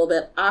a little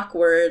bit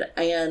awkward.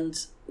 And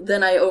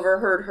then I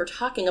overheard her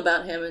talking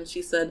about him. And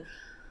she said,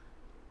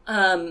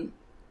 it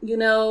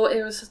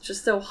was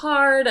just so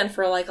hard. And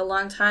for like a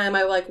long time,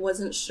 I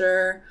wasn't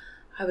sure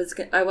I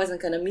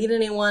wasn't going to meet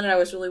anyone. And I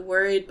was really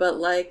worried. But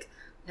like,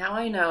 now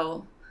I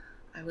know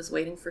I was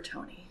waiting for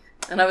Tony.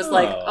 And I was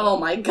like, oh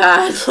my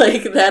God,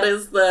 like that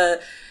is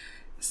the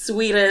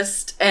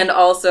sweetest and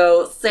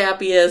also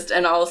sappiest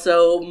and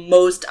also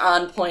most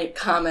on point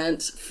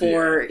comment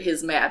for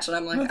his match. And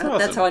I'm like,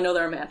 that's how I know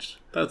they're a match.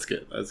 That's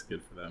good. That's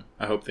good for them.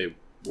 I hope they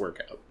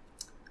work out.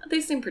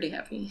 They seem pretty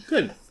happy.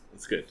 Good.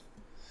 That's good.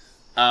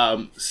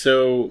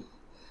 So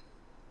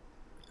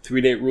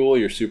 3-date rule,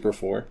 you're super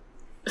for?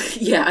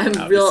 Yeah,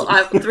 I'm real.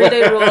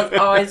 3-day rule is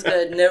always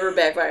good. Never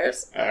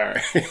backfires. All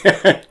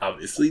right.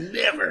 Obviously,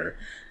 never.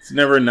 It's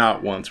never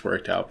not once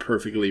worked out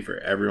perfectly for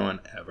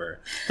everyone ever.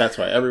 That's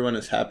why everyone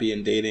is happy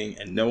in dating,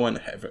 and no one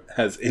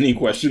has any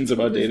questions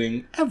about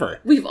dating ever.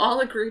 We've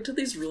all agreed to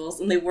these rules,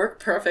 and they work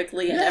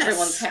perfectly, and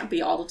everyone's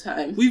happy all the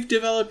time. We've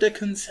developed a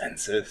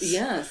consensus.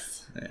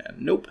 Yes. Yeah,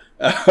 nope.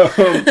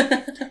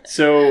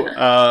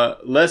 So,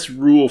 less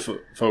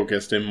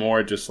rule-focused and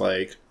more just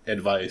like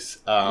advice.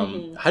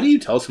 How do you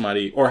tell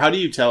somebody, or how do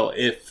you tell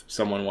if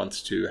someone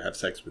wants to have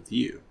sex with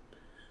you?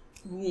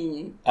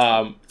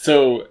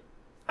 So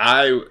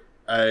I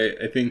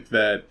think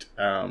that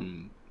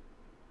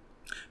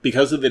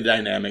because of the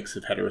dynamics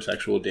of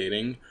heterosexual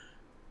dating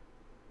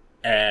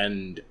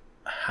and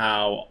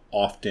how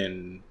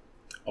often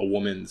a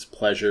woman's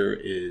pleasure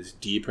is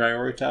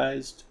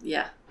deprioritized.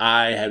 Yeah.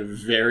 I had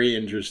very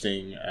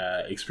interesting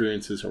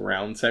experiences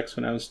around sex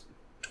when I was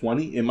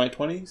in my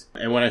 20s.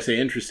 And when I say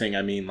interesting,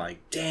 I mean like,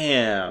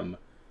 damn,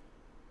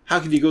 how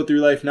could you go through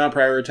life not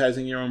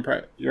prioritizing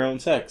your own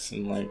sex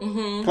and like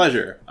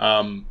pleasure?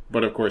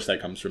 But of course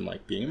that comes from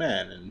like being a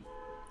man and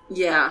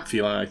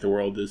feeling like the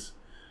world is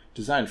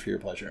designed for your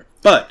pleasure.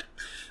 But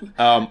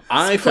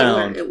I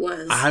found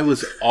I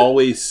was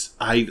always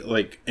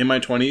in my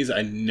 20s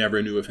I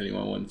never knew if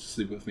anyone wanted to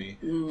sleep with me,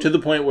 to the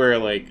point where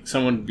like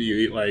someone would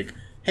be like,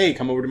 hey,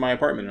 come over to my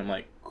apartment, and I'm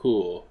like,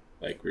 cool,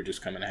 like we're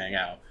just coming to hang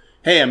out.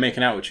 Hey, I'm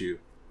making out with you.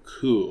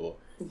 Cool.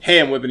 Hey,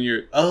 I'm whipping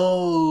your...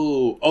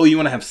 Oh, you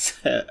want to have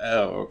sex?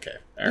 Oh, okay.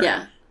 All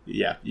right.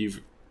 Yeah,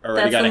 you've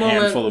already got a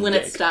handful of when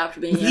dick. It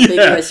stopped being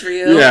ambiguous for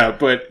you. Yeah,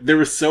 but there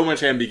was so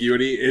much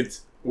ambiguity.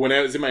 When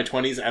I was in my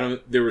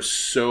 20s, there were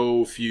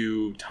so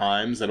few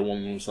times that a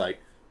woman was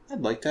like,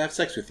 I'd like to have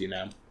sex with you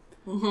now.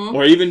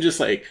 Or even just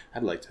like,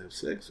 I'd like to have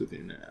sex with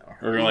you now.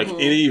 Or like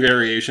any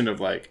variation of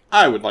like,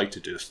 I would like to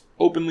just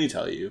openly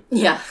tell you.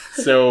 Yeah.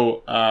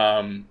 So,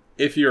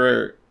 if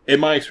you're in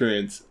my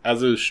experience,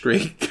 as a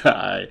straight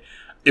guy,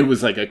 it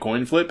was like a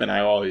coin flip, and I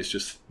always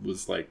just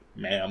was like,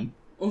 ma'am,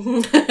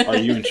 are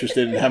you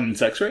interested in having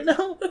sex right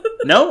now?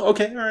 No?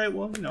 Okay, all right,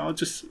 well, I'll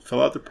just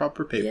fill out the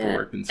proper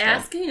paperwork and stuff.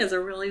 Asking is a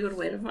really good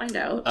way to find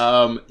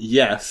out.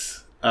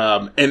 Yes.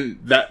 And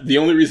that the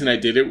only reason I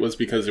did it was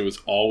because it was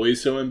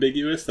always so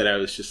ambiguous that I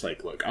was just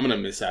like, look, I'm going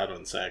to miss out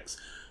on sex.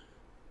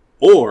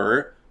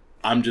 Or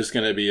I'm just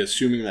going to be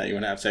assuming that you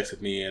want to have sex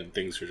with me and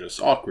things are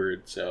just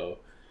awkward. So,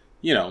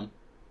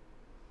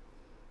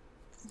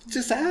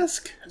 just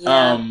ask.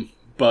 Yeah.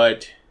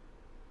 But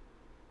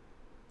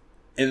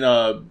in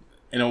a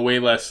way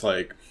less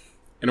like,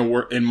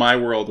 in my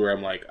world where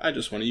I'm like, I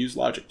just want to use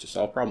logic to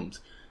solve problems.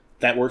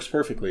 That works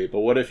perfectly.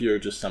 But what if you're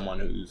just someone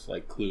who's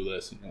like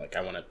clueless and you're like,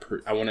 I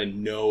want to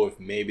know if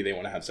maybe they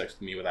want to have sex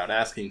with me without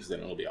asking, because then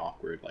it'll be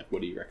awkward. Like,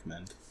 what do you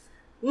recommend?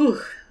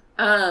 Ooh,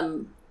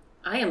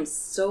 I am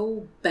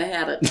so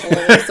bad at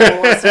telling if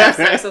someone wants to have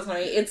sex with me.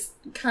 It's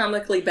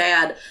comically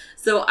bad.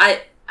 So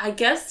I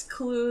guess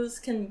clues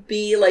can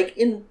be, like,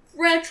 in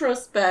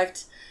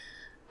retrospect,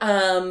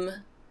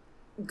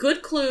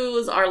 good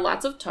clues are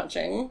lots of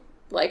touching.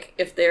 Like,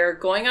 if they're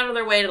going out of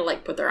their way to,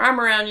 like, put their arm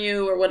around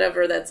you or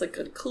whatever, that's a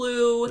good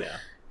clue.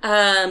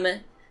 Yeah.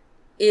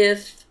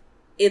 If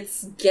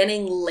it's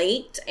getting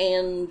late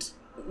and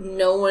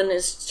no one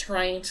is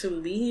trying to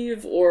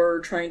leave or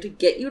trying to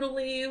get you to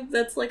leave,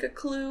 that's, like, a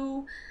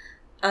clue.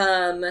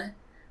 Another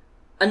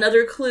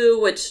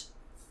clue, which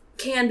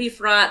can be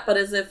fraught, but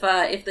as if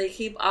they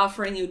keep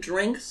offering you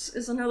drinks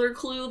is another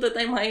clue that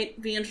they might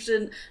be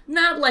interested in.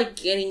 Not like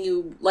getting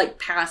you like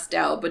passed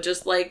out, but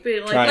just like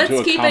being like,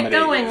 let's keep it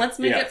going, let's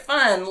make it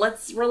fun,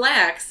 let's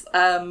relax.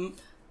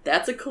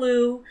 That's a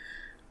clue.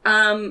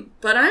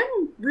 But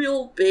I'm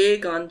real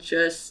big on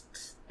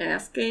just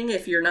asking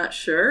if you're not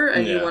sure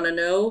and you want to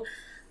know.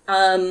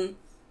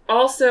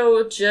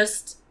 Also,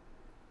 just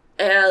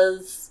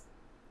as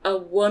a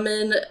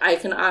woman, I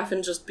can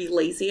often just be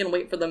lazy and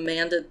wait for the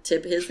man to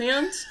tip his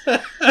hand.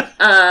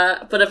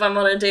 But if I'm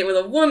on a date with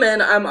a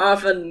woman, I'm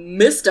often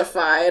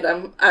mystified.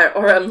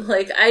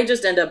 I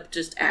just end up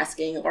just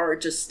asking or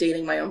just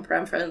stating my own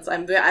preference.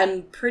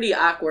 I'm pretty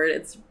awkward.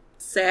 It's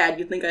sad.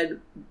 You'd think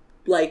I'd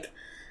like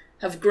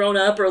have grown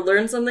up or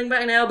learned something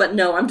by now, but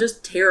no, I'm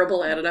just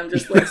terrible at it. I'm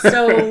just like,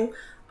 so, do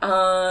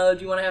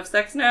you want to have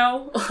sex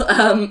now?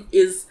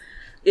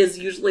 Is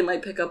usually my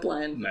pickup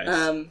line. Nice.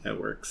 That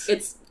works.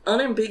 It's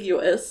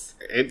unambiguous.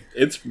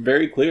 It's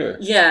very clear.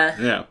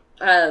 Yeah.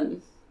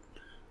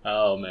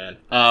 Oh man.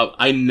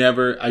 I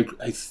never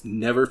as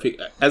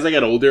I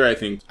got older, I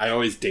think I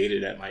always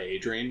dated at my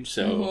age range.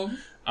 So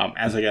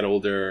as I got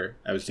older,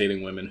 I was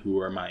dating women who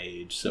were my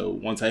age. So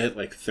once I hit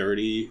like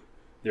 30,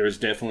 there was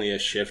definitely a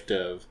shift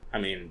of,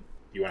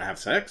 you want to have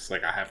sex?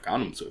 Like, I have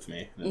condoms with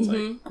me. And it's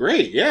like,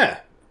 great,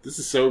 yeah. This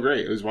is so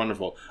great. It was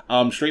wonderful.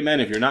 Straight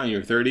men, if you're not in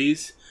your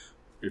 30s,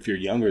 if you're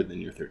younger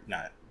than your 30,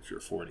 not if you're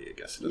 40, I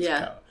guess it doesn't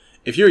count.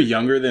 If you're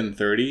younger than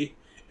 30,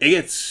 it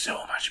gets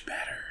so much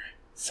better.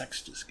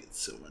 Sex just gets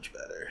so much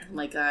better. Oh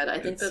my god, I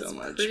think that's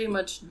pretty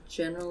much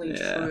generally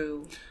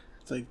true.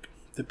 It's like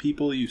the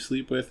people you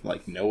sleep with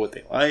like know what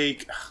they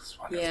like. Oh, it's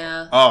wonderful.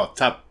 Yeah. Oh,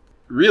 top.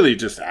 Really,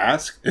 just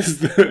ask. Is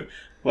the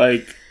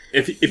like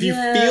if you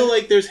feel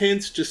like there's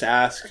hints, just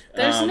ask.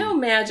 There's no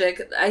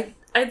magic.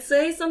 I'd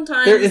say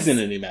sometimes there isn't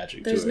any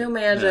magic. There's no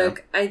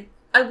magic. No.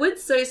 I would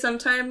say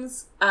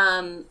sometimes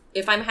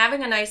if I'm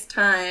having a nice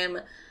time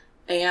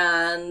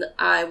and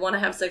I want to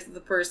have sex with the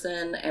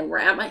person and we're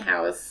at my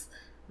house,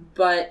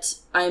 but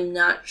I'm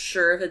not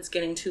sure if it's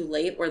getting too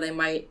late, or they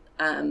might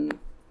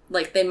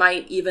they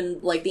might even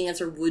like the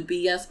answer would be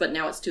yes, but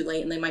now it's too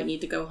late and they might need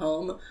to go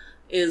home,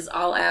 is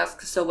I'll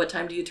ask, so what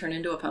time do you turn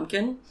into a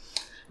pumpkin?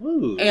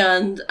 Ooh.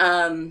 And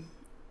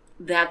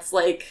that's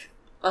like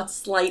a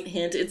slight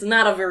hint. It's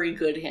not a very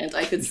good hint.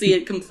 I could see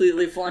it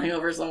completely flying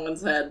over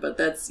someone's head, but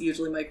that's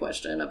usually my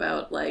question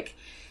about, like,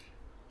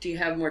 do you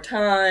have more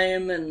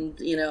time? And,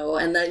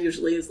 and that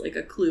usually is, like,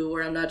 a clue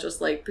where I'm not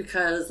just like,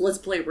 because let's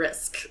play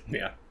Risk.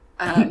 Yeah.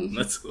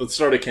 Let's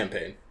start a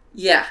campaign.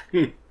 Yeah.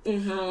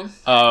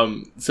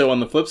 So on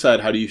the flip side,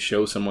 how do you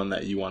show someone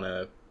that you want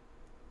to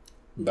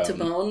bone? To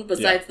bone,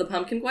 besides the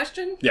pumpkin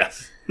question?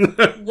 Yes.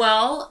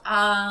 Well,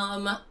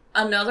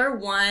 another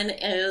one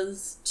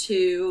is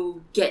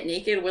to get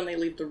naked when they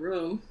leave the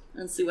room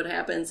and see what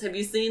happens. Have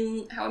you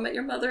seen How I Met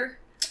Your Mother?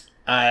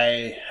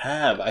 I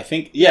have. I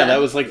think, that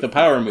was like the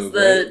power move,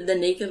 right? The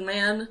naked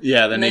man.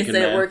 Yeah, the naked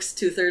man. They say it works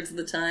 2/3 of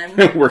the time.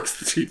 It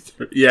works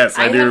 2/3. Yes,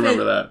 I do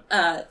remember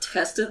that.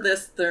 Tested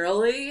this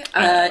thoroughly.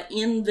 I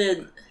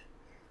don't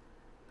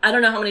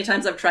know how many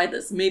times I've tried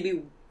this.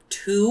 Maybe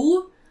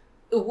 2.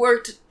 It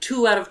worked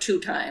 2 out of 2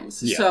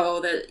 times. Yeah.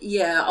 So that,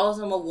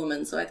 also I'm a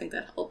woman, so I think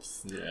that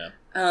helps. Yeah.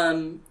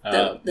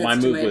 That's my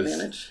to move my was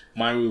advantage.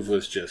 My move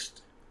was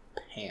just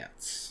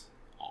pants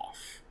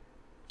off.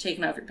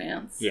 Taking off your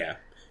pants. Yeah.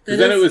 Because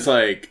then it was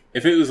like,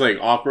 if it was like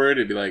awkward,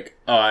 it'd be like,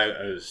 oh,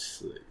 I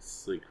was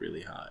like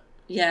really hot.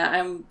 Yeah,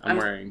 I'm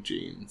wearing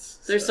jeans.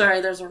 There's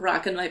a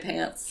rock in my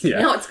pants.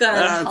 Yeah. No, it's gone.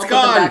 I'll put them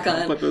back on.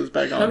 I'll put those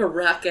back on. Put a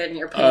rocket in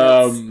your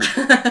pants.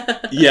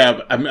 Yeah,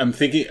 but I'm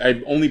thinking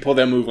I only pulled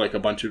that move like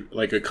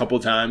a couple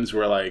times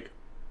where like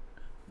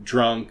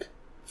drunk,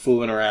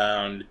 fooling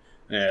around,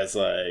 and it's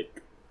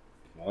like,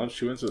 well,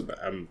 she went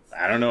to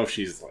I don't know if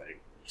she's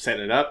like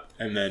setting it up,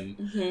 and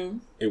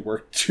then it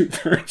worked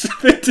 2/3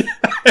 of the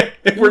time.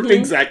 It worked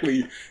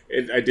exactly.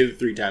 I did it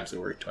 3 times. It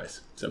worked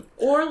twice. So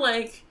or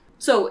like.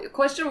 So,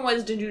 question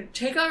was, did you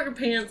take out your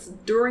pants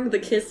during the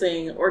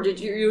kissing, or did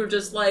you were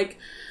just like,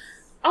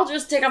 I'll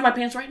just take off my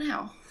pants right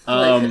now?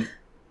 I'm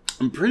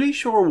pretty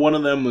sure one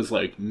of them was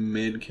like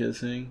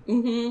mid-kissing.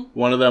 Mm-hmm.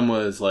 One of them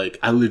was like,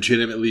 I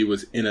legitimately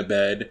was in a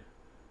bed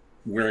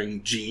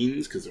wearing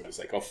jeans because it was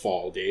like a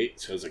fall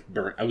date. So I was like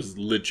burnt. I was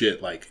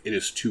legit like, it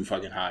is too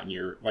fucking hot and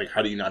you're like,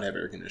 how do you not have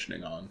air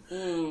conditioning on?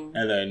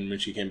 And then when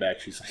she came back,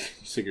 she's like,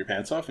 you took your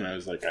pants off? And I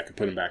was like, I could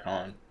put them back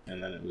on.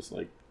 And then it was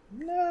like,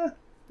 nah.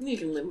 You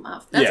can leave them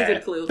off. That's a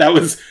good clue.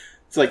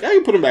 It's like, I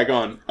can put them back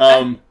on.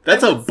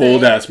 That's a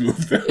bold-ass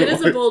move, though. It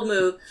is a bold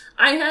move.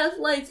 I have,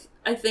 like,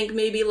 I think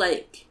maybe,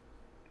 like,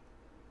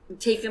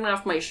 taken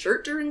off my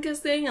shirt during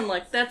kissing, and,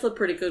 like, that's a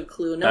pretty good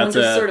clue. No one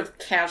just sort of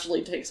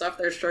casually takes off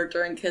their shirt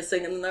during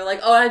kissing, and then they're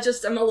like, oh,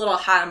 I'm a little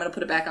hot, I'm going to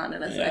put it back on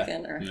in a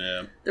second.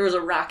 Or, there was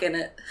a rock in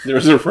it. There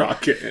was a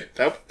rock in it.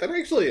 That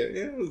actually,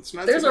 it's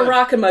not There's so a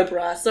rock in my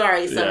bra.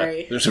 Sorry.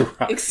 There's a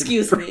rock.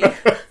 Excuse me.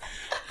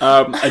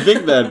 I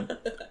think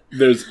that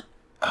there's,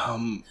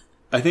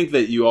 I think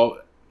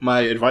that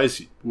my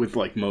advice with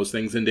like most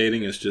things in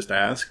dating is just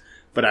ask,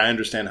 but I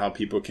understand how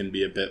people can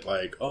be a bit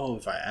like, oh,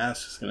 if I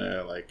ask, it's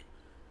gonna like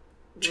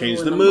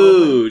change the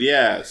mood. Moment.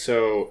 Yeah.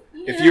 So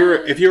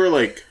if you're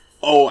like,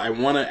 oh, I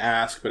want to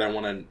ask, but I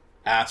want to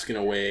ask in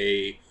a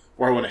way,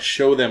 or I want to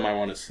show them I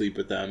want to sleep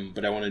with them,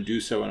 but I want to do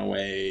so in a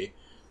way,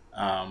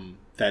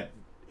 that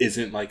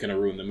isn't like going to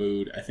ruin the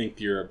mood. I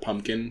think your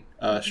pumpkin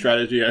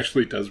strategy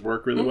actually does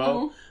work really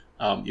well.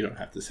 You don't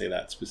have to say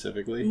that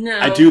specifically. No.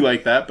 I do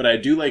like that, but I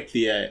do like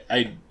the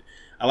I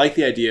like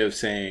the idea of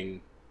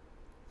saying,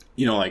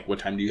 you know, like, what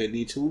time do you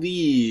need to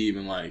leave?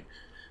 And like,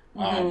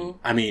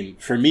 I mean,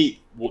 for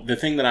me, the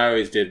thing that I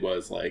always did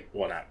was like,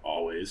 well, not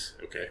always.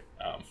 Okay.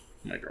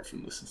 My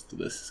girlfriend listens to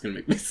this. It's going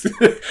to make me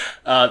sick.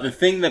 The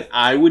thing that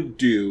I would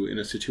do in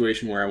a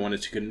situation where I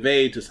wanted to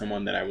convey to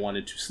someone that I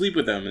wanted to sleep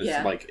with them is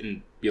like,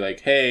 and be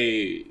like,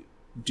 hey,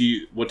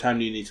 what time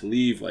do you need to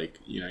leave? Like,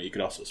 you know, you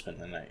could also spend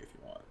the night if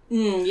you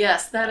want.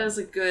 Yes, that is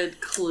a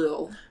good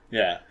clue.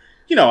 Yeah.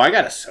 You know, I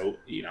got a soap,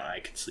 you know, I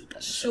could sleep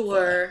on the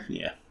sofa.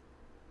 Yeah.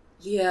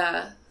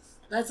 Yeah.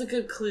 That's a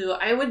good clue.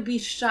 I would be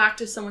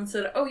shocked if someone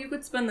said, oh, you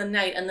could spend the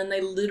night, and then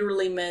they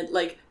literally meant,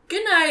 like,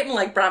 good night, and,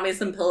 like, brought me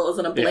some pillows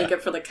and a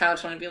blanket for the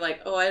couch, and I'd be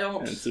like, oh, I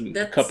don't... And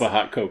a cup of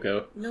hot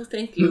cocoa. No,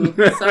 thank you.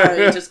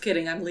 Sorry, just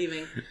kidding, I'm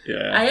leaving.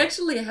 Yeah. I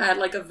actually had,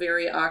 like, a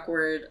very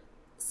awkward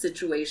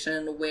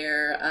situation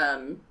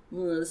where,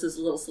 this is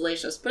a little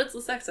salacious, but it's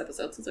a sex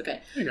episode, so it's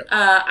okay. There you go.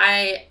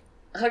 I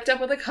hooked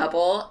up with a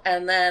couple,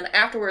 and then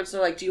afterwards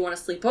they're like, do you want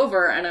to sleep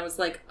over? And I was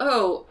like,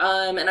 oh,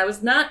 and I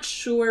was not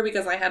sure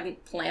because I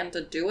hadn't planned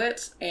to do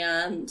it,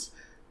 and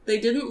they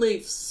didn't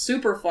live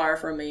super far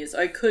from me, so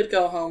I could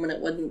go home and it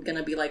wasn't going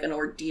to be like an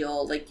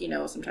ordeal, like, you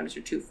know, sometimes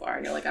you're too far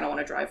and you're like, I don't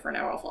want to drive for an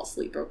hour, I'll fall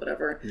asleep or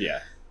whatever.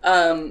 Yeah.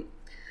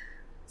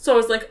 So I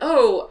was like,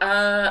 oh,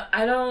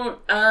 I don't,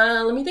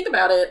 let me think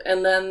about it,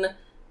 and then,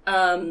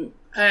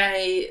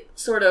 I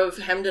sort of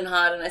hemmed and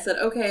hawed, and I said,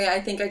 okay,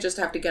 I think I just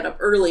have to get up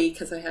early,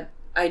 because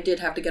I did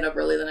have to get up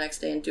early the next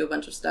day and do a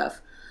bunch of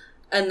stuff.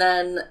 And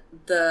then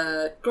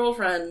the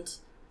girlfriend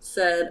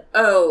said,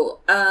 oh,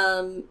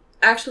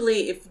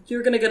 actually, if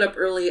you're going to get up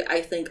early, I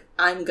think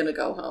I'm going to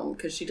go home,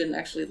 because she didn't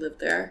actually live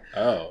there.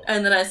 Oh.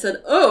 And then I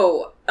said,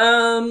 oh,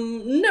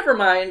 never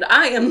mind,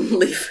 I am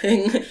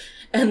leaving.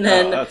 And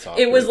then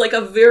it was like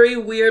a very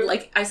weird,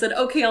 like, I said,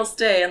 okay, I'll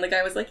stay. And the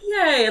guy was like,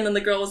 yay. And then the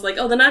girl was like,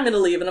 oh, then I'm going to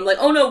leave. And I'm like,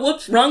 oh no,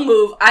 whoops, wrong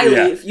move. I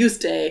leave, you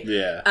stay.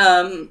 Yeah.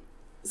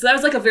 So that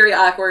was like a very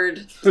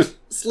awkward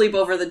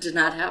sleepover that did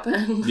not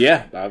happen.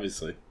 Yeah,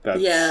 obviously.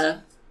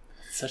 That's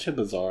such a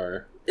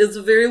bizarre... It's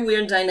a very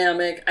weird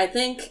dynamic. I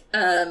think,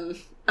 I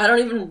don't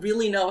even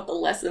really know what the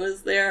lesson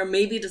is there.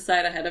 Maybe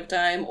decide ahead of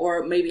time,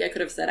 or maybe I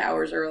could have said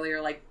hours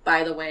earlier, like,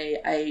 by the way,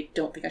 I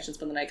don't think I should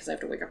spend the night because I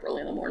have to wake up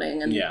early in the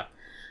morning. And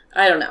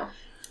I don't know.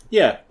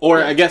 Yeah,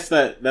 or I guess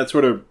that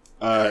sort of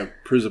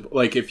proves,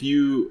 like, if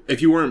you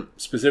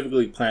weren't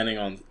specifically planning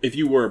on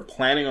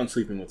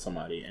sleeping with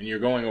somebody and you're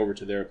going over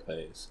to their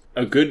place,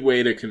 a good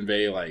way to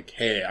convey, like,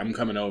 hey, I'm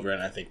coming over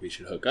and I think we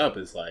should hook up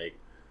is like,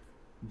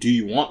 do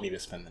you want me to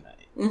spend the night?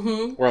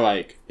 Mm-hmm. Or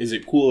like, is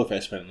it cool if I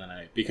spend the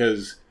night?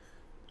 Because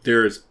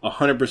there's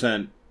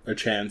 100% a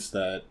chance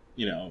that,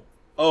 you know,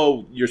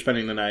 oh, you're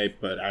spending the night,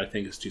 but I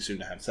think it's too soon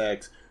to have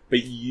sex.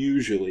 But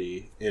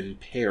usually in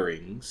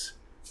pairings,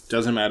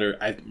 doesn't matter,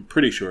 I'm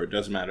pretty sure it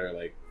doesn't matter,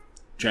 like,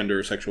 gender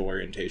or sexual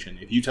orientation.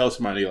 If you tell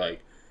somebody,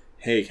 like,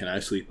 hey, can I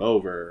sleep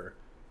over,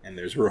 and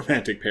there's a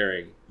romantic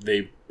pairing,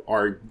 they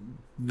are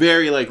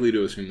very likely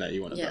to assume that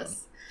you want to bone.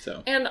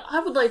 So, and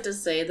I would like to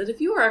say that if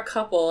you are a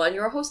couple and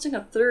you're hosting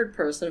a third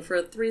person for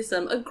a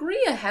threesome,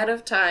 agree ahead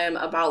of time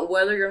about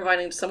whether you're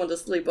inviting someone to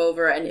sleep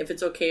over and if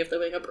it's okay if they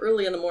wake up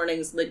early in the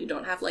morning so that you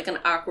don't have like an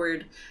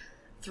awkward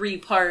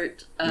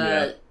 3-part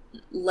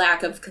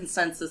lack of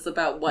consensus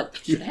about what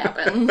should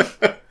happen.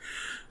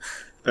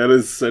 That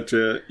is such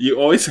a... You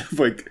always have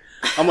like...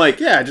 I'm like,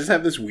 yeah, I just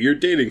have this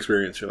weird dating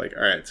experience. You're like,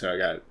 all right, so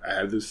I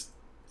had this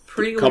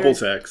couple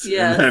sex,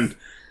 yes. and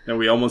then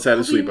we almost had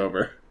a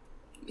sleepover.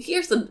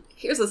 Here's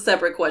a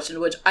separate question,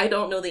 which I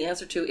don't know the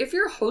answer to. If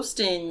you're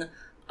hosting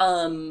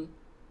a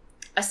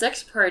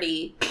sex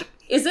party,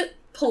 is it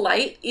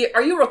polite?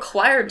 Are you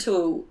required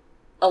to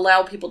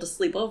allow people to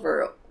sleep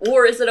over?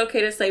 Or is it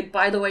okay to say,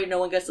 by the way, no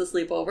one gets to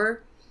sleep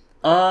over?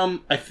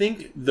 I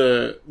think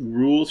the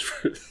rules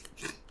for...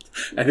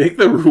 I think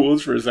the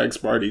rules for sex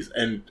parties,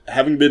 and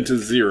having been to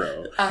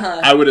zero,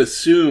 I would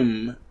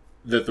assume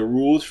that the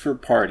rules for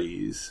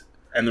parties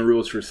and the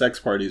rules for sex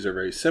parties are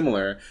very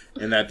similar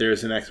in that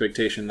there's an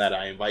expectation that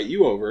I invite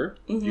you over,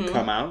 you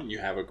come out, you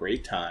have a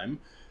great time,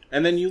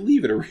 and then you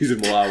leave at a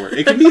reasonable hour.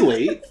 It can be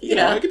late. You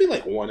know, it can be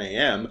like 1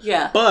 a.m.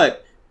 Yeah.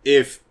 But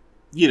if,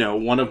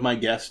 one of my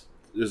guests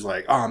is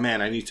like, oh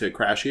man, I need to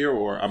crash here,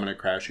 or I'm going to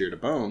crash here to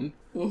bone.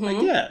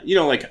 Like, yeah,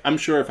 I'm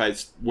sure if I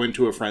went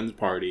to a friend's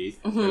party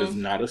that is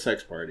not a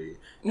sex party,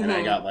 and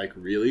I got like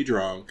really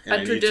drunk, and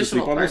I need to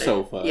sleep on the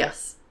sofa.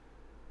 Yes.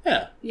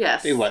 Yeah.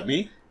 Yes. They let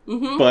me,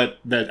 but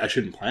that I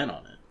shouldn't plan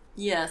on it.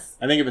 Yes.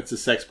 I think if it's a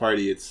sex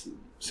party, it's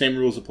same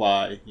rules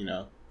apply,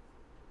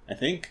 I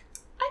think.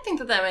 I think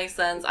that makes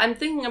sense. I'm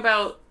thinking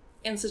about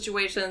in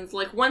situations,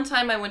 like one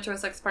time I went to a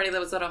sex party that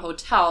was at a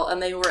hotel,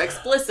 and they were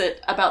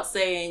explicit about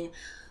saying...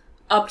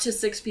 Up to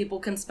 6 people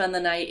can spend the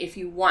night. If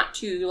you want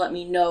to, let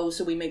me know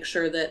so we make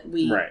sure that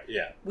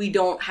we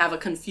don't have a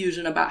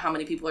confusion about how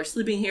many people are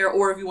sleeping here.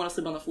 Or if you want to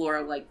sleep on the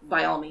floor, like,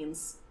 by all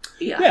means.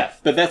 Yeah,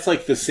 but that's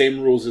like the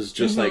same rules as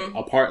just like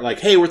a part.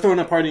 Like, hey, we're throwing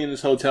a party in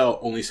this hotel.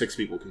 Only 6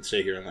 people can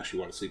stay here unless you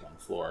want to sleep on the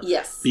floor.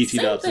 Yes. BT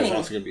Dubs is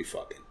also going to be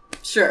fucking.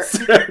 Sure.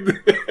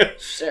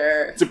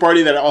 Sure. It's a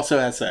party that also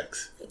has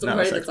sex. It's a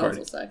party that's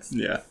also sex.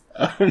 Yeah.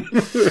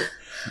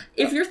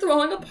 If you're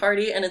throwing a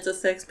party and it's a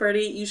sex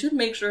party, you should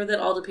make sure that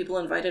all the people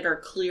invited are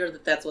clear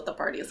that that's what the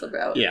party is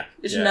about. Yeah.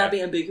 It should not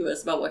be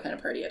ambiguous about what kind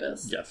of party it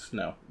is. Yes.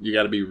 No. You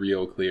got to be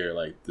real clear.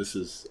 Like, this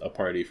is a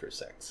party for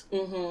sex.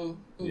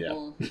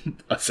 Yeah.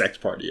 A sex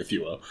party, if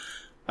you will.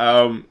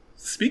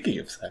 Speaking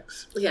of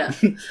sex. Yeah.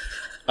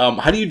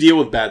 How do you deal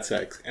with bad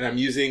sex? And I'm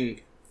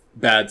using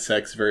bad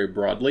sex very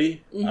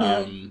broadly.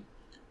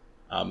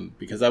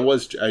 Because I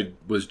was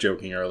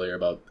joking earlier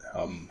about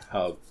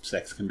how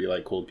sex can be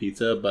like cold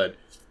pizza, but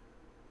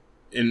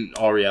in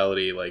all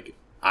reality, like,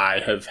 I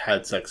have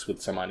had sex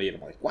with somebody and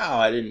I'm like, wow,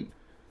 I didn't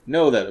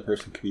know that a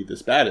person could be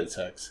this bad at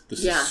sex.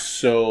 This is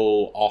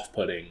so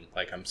off-putting.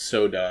 Like, I'm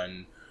so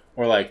done.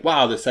 Or like,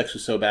 wow, this sex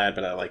was so bad,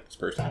 but I like this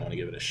person. I want to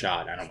give it a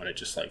shot. I don't want to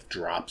just like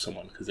drop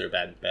someone because they're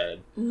bad in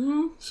bed.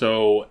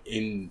 So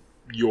in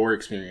your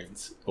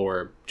experience,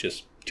 or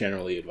just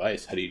generally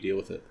advice, how do you deal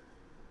with it?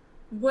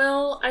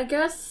 Well, I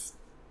guess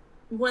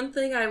one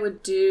thing I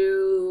would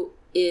do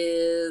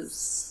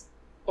is,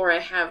 or I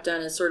have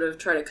done, is sort of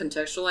try to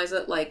contextualize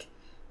it. Like,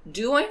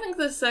 do I think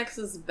the sex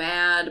is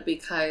bad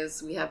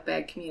because we have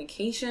bad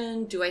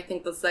communication? Do I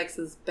think the sex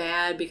is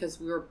bad because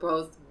we were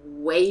both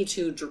way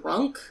too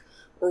drunk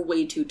or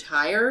way too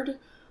tired?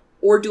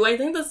 Or do I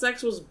think the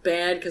sex was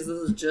bad because this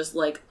is just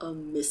like a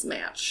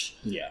mismatch?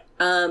 Yeah.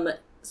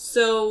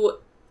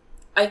 So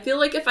I feel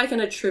like if I can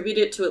attribute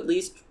it to at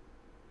least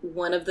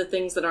one of the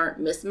things that aren't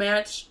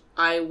mismatched,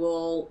 I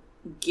will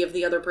give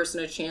the other person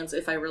a chance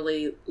if I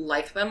really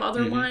like them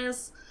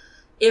otherwise.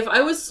 If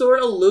I was sort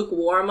of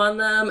lukewarm on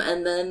them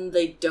and then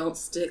they don't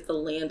stick the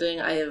landing,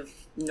 I have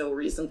no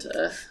reason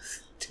to...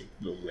 Stick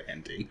the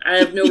landing. I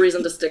have no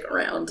reason to stick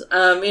around.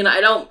 I mean,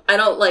 I don't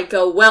like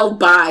go, well,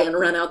 bye, and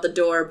run out the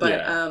door,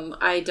 but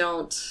I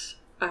don't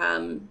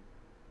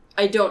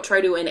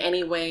try to in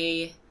any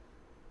way...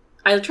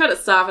 I try to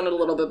soften it a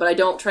little bit, but I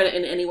don't try to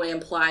in any way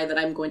imply that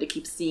I'm going to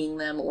keep seeing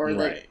them or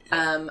that,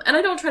 and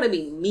I don't try to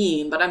be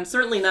mean, but I'm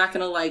certainly not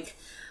going to like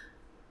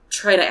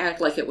try to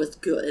act like it was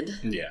good.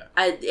 Yeah.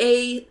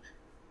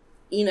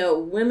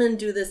 Women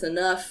do this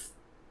enough.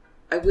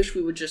 I wish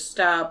we would just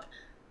stop.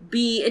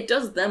 B, it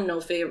does them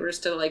no favors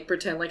to like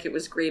pretend like it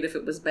was great if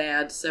it was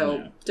bad.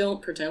 So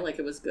don't pretend like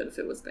it was good if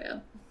it was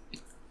bad.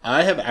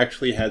 I have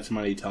actually had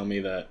somebody tell me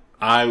that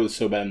I was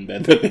so bad in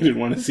bed that they didn't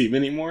want to see me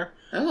anymore.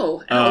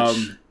 Oh,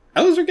 ouch.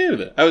 I was okay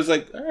with it. I was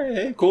like, all right,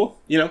 hey, cool.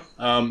 You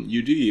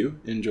do you.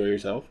 Enjoy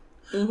yourself.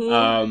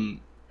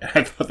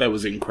 I thought that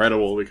was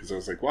incredible because I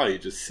was like, wow, you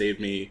just saved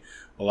me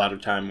a lot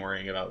of time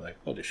worrying about, like,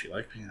 oh, does she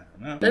like me? I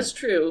don't know. That's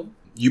true.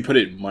 You put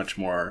it much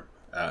more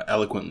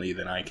eloquently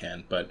than I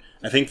can, but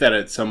I think that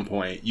at some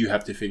point you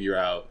have to figure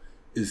out,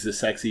 is the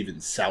sex even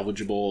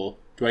salvageable?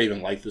 Do I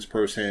even like this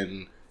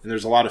person? And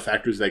there's a lot of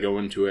factors that go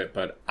into it,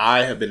 but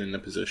I have been in a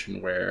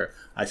position where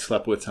I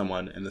slept with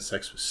someone and the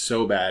sex was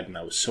so bad and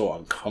I was so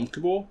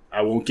uncomfortable.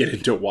 I won't get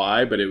into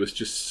why, but it was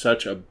just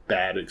such a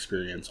bad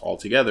experience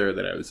altogether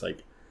that I was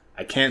like,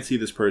 I can't see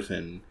this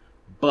person,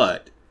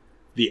 but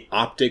the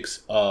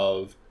optics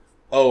of,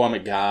 oh, I'm a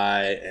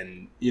guy,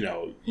 and, you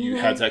know, you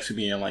had sex with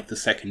me on, like, the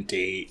second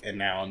date, and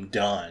now I'm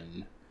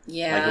done.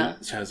 Yeah.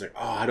 Like, so I was like,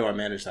 oh, how do I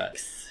manage that?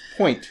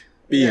 Point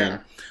being,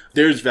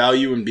 there's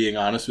value in being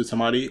honest with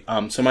somebody.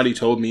 Somebody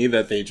told me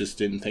that they just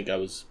didn't think I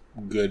was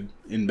good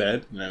in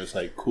bed, and I was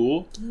like,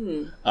 cool.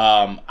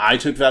 I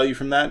took value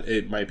from that.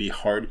 It might be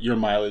hard. Your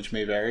mileage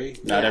may vary.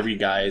 Not every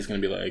guy is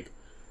going to be like,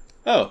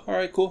 oh, all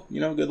right, cool. You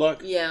know, good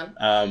luck. Yeah.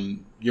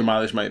 Your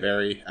mileage might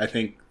vary. I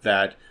think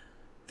that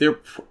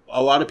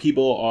a lot of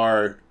people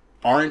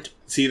aren't.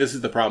 See, this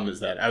is the problem. Is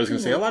that I was going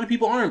to say a lot of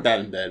people aren't bad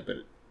in bed, but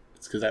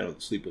it's because I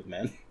don't sleep with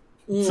men.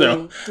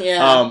 So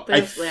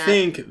I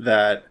think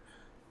that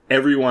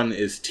everyone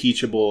is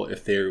teachable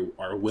if they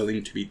are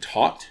willing to be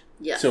taught.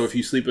 Yes. So if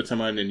you sleep with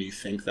someone and you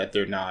think that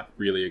they're not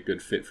really a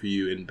good fit for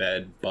you in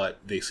bed, but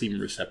they seem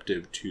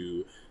receptive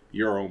to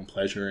your own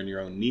pleasure and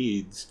your own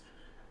needs,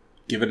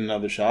 give it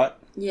another shot.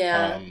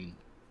 Yeah.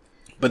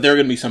 But there are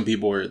going to be some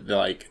people where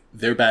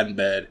they're bad in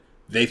bed.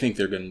 They think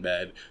they're good in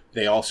bed.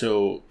 They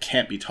also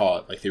can't be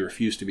taught. Like, they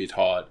refuse to be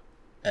taught.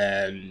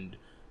 And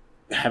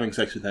having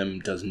sex with them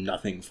does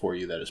nothing for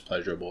you that is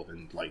pleasurable.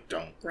 Then, like,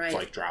 don't,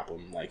 like, drop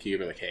them. Like,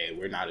 you're like, hey,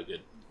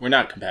 we're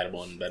not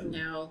compatible in bed.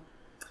 No.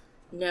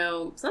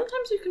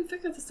 Sometimes you can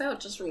figure this out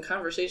just from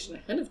conversation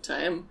ahead of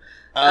time.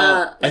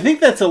 I think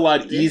that's a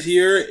lot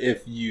easier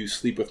if you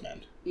sleep with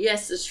men.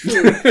 Yes, it's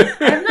true.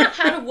 I've not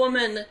had a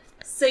woman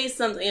say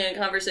something in a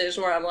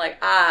conversation where I'm like,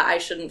 I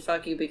shouldn't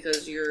fuck you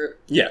because you're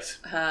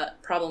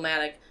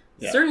problematic.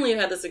 Yeah. Certainly I've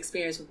had this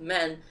experience with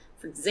men.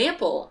 For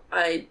example,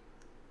 I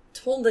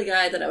told the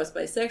guy that I was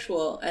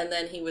bisexual, and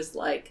then he was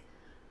like,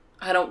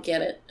 I don't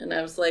get it. And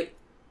I was like,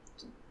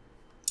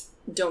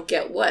 don't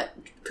get what?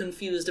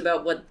 Confused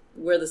about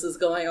where this is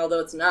going, although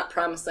it's not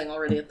promising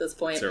already at this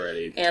point. It's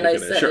already and I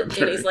said, and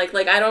he's like,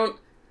 I don't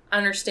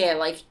understand.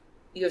 Like,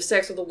 you have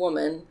sex with a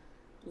woman.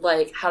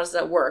 Like, how does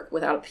that work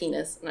without a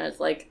penis? And I was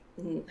like,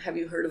 have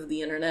you heard of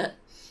the internet?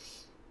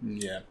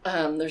 Yeah.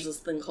 There's this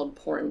thing called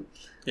porn.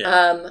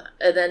 Yeah.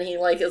 And then he,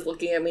 like, is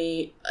looking at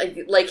me,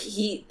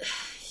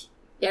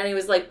 and he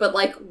was like, but,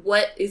 like,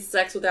 what is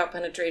sex without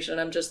penetration?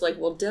 And I'm just like,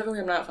 well,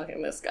 definitely I'm not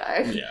fucking this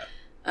guy. Yeah.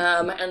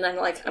 And then,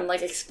 like, I'm,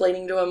 like,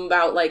 explaining to him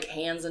about, like,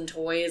 hands and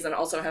toys, and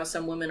also how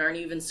some women aren't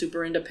even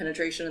super into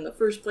penetration in the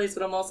first place,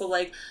 but I'm also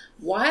like,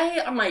 why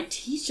am I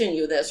teaching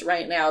you this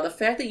right now? The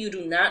fact that you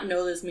do not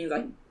know this means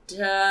I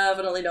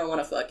definitely don't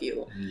want to fuck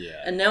you.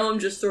 Yeah. And now I'm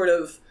just sort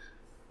of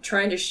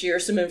trying to share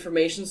some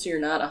information so you're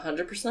not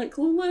 100%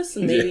 clueless,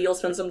 and maybe you'll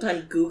spend some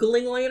time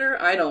Googling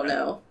later. I don't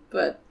know.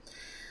 But,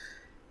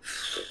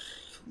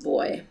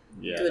 boy.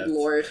 Yeah, good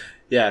Lord.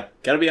 Yeah,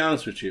 gotta be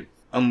honest with you.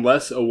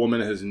 Unless a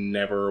woman has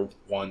never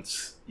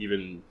once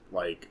even,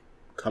 like,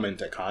 come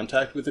into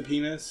contact with a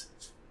penis,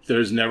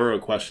 there's never a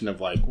question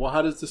of, like, well,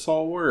 how does this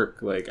all work?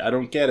 Like, I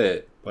don't get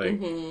it. Like,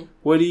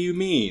 what do you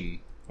mean?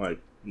 Like,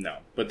 no.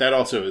 But that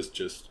also is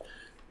just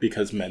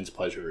because men's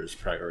pleasure is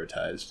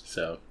prioritized,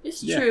 so.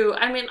 It's true.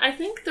 I mean, I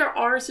think there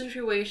are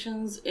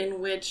situations in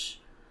which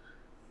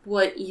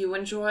what you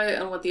enjoy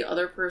and what the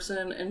other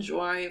person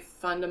enjoy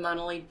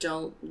fundamentally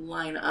don't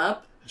line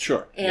up.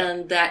 Sure.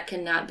 And that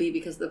cannot be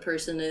because the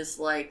person is,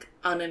 like,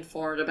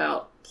 uninformed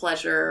about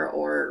pleasure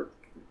or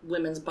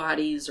women's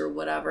bodies or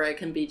whatever. It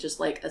can be just,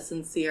 like, a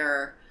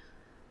sincere,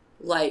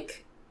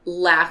 like,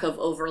 lack of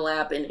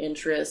overlap in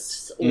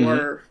interests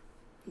or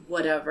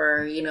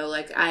whatever. You know,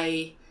 like,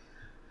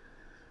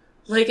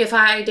 if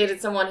I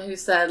dated someone who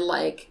said,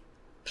 like,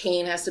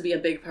 pain has to be a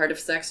big part of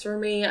sex for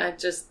me,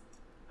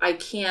 I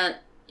can't,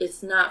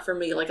 it's not for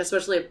me. Like,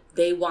 especially if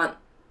they want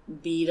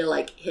me to,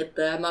 like, hit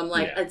them. I'm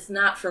like, it's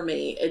not for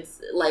me.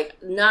 It's, like,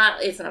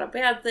 it's not a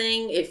bad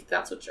thing. If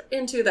that's what you're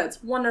into,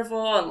 that's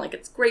wonderful. And, like,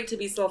 it's great to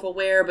be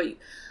self-aware, but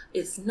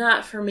it's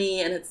not for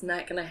me, and it's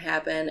not going to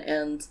happen,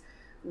 and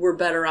we're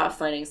better off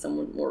finding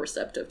someone more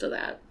receptive to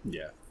that.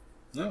 Yeah.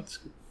 No, that's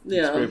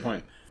a great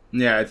point.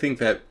 Yeah, I think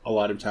that a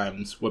lot of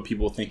times what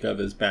people think of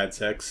as bad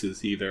sex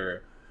is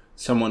either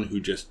someone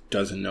who just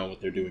doesn't know what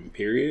they're doing,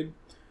 period,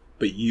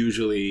 but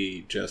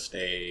usually just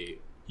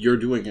you're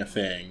doing a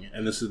thing,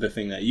 and this is the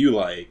thing that you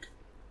like,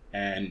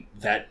 and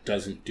that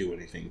doesn't do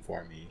anything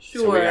for me.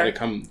 Sure. So we gotta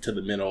come to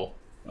the middle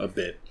a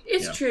bit.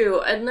 It's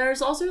true, and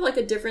there's also, like,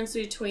 a difference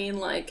between,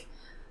 like,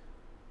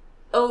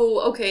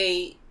 oh,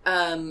 okay,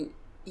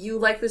 you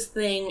like this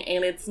thing,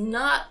 and it's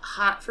not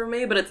hot for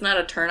me, but it's not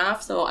a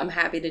turn-off, so I'm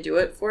happy to do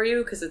it for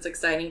you, because it's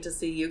exciting to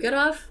see you get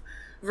off,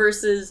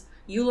 versus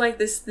you like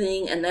this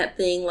thing, and that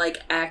thing, like,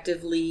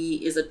 actively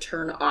is a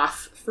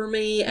turn-off for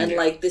me, and,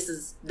 like, this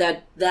is,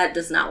 that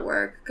does not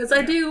work. Because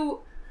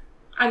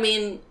I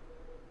mean,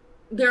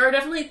 there are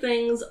definitely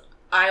things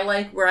I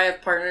like where I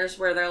have partners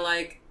where they're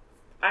like,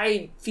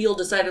 I feel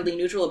decidedly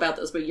neutral about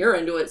this, but you're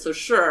into it, so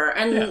sure.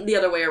 And the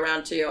other way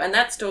around, too. And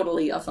that's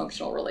totally a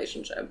functional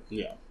relationship.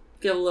 Yeah.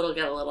 Give a little,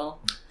 get a little.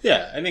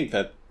 Yeah, I think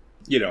that,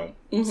 you know,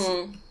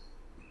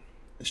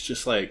 it's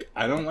just like,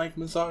 I don't like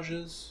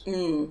massages.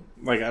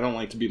 Like, I don't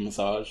like to be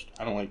massaged.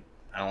 I don't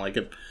like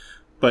it.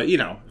 But, you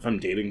know, if I'm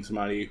dating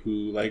somebody who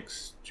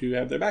likes to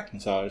have their back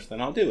massaged, then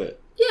I'll do it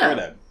for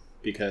them.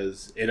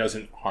 Because it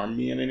doesn't harm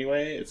me in any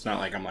way. It's not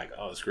like I'm like,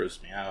 oh, this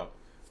grosses me out.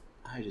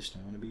 I just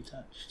don't want to be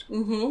touched.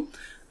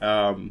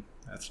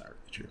 That's not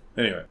really true.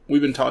 Anyway,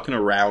 we've been talking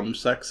around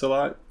sex a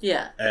lot.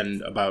 Yeah.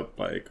 And about,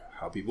 like,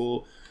 how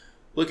people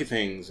look at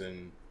things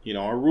and, you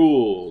know, our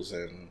rules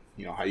and,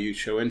 you know, how you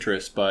show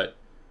interest. But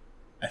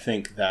I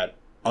think that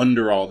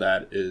under all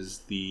that is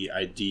the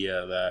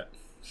idea that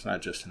it's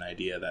not just an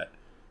idea, that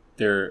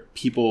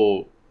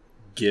people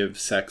give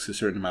sex a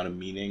certain amount of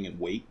meaning and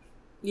weight.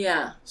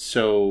 Yeah.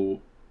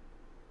 So,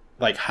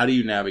 like, how do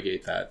you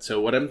navigate that?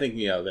 So what I'm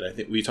thinking of, that I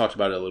think we talked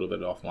about it a little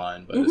bit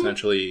offline, but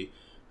essentially,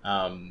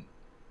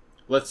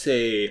 let's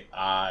say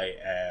I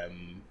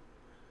am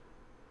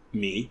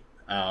me.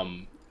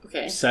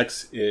 Okay.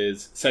 Sex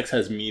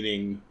has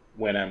meaning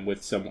when I'm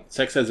with someone.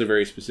 Sex has a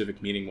very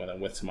specific meaning when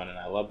I'm with someone and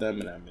I love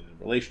them and I'm in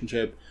a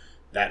relationship.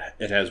 That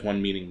it has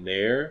one meaning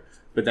there,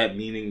 but that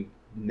meaning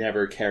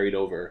never carried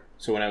over.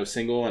 So when I was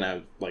single and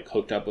I like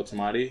hooked up with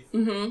somebody,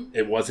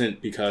 it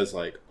wasn't because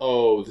like,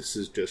 oh, this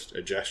is just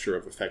a gesture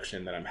of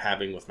affection that I'm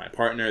having with my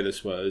partner. It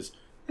was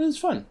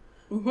fun.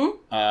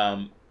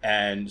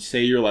 And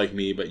say you're like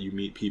me, but you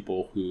meet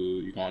people who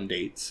you go on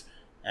dates,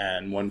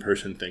 and one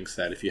person thinks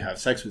that if you have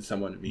sex with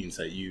someone, it means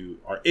that you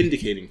are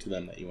indicating to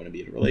them that you want to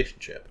be in a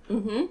relationship.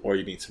 Or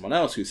you meet someone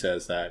else who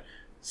says that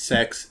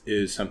sex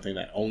is something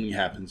that only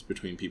happens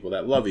between people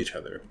that love each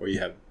other. Or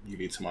you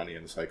meet somebody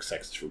and it's like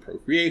sex is for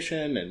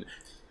procreation, and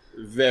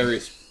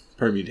various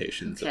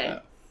permutations of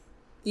that.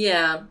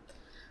 Yeah.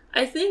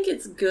 I think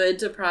it's good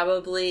to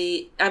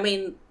probably, I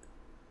mean,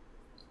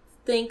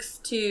 thanks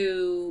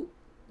to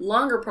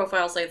longer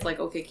profile sites like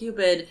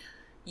OkCupid,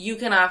 you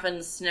can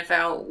often sniff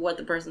out what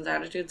the person's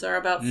attitudes are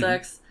about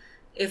sex.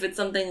 If it's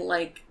something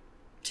like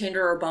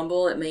Tinder or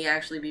Bumble, it may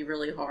actually be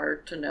really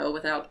hard to know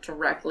without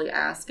directly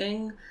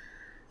asking.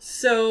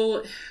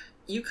 So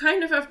you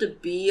kind of have to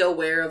be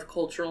aware of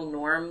cultural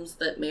norms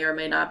that may or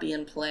may not be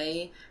in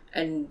play.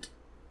 And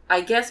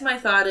I guess my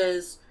thought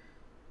is,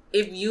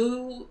 if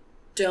you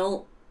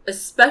don't,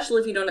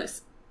 especially if you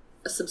don't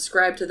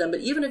subscribe to them,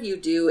 but even if you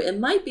do, it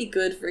might be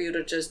good for you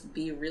to just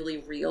be really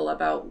real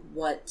about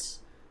what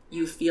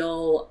you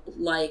feel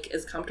like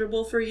is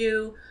comfortable for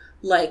you.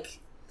 Like,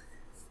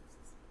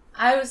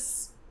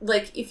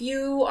 if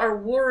you are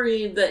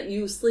worried that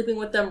you sleeping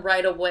with them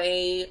right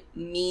away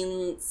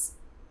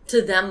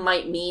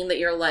might mean that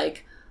you're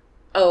like,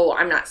 oh,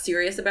 I'm not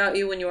serious about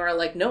you, when you are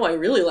like, no, I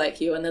really like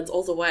you, and that's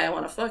also why I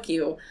want to fuck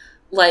you.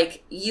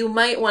 Like, you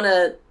might want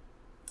to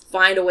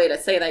find a way to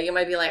say that. You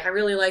might be like, I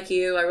really like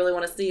you, I really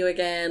want to see you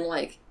again,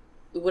 like,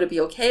 would it be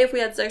okay if we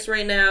had sex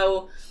right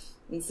now?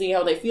 And see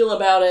how they feel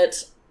about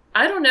it.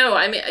 I don't know.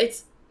 I mean,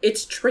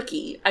 it's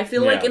tricky. I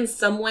feel like in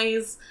some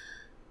ways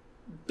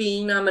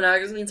being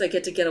non-monogamous means I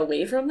get to get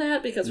away from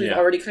that because we've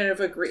already kind of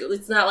agreed.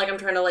 It's not like I'm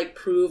trying to like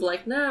prove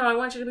like, no, I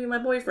want you to be my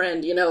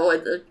boyfriend. You know,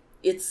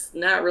 it's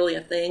not really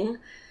a thing,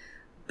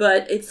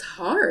 but it's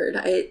hard.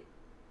 I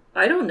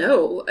don't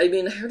know. I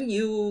mean,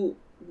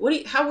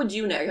 how would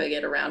you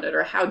navigate around it,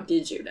 or how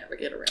did you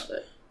navigate around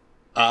it?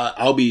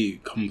 I'll be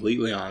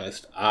completely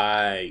honest.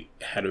 I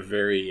had a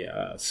very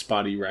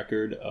spotty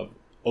record of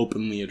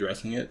openly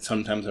addressing it.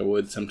 Sometimes I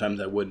would,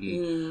 sometimes I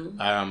wouldn't.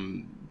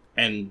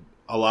 And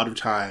a lot of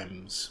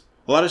times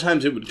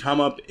it would come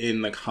up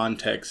in the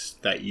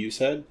context that you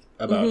said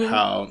about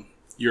how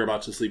you're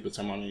about to sleep with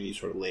someone and you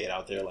sort of lay it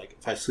out there. Like,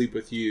 if I sleep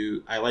with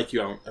you, I like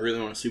you, I really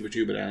want to sleep with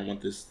you, but I don't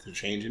want this to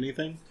change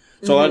anything.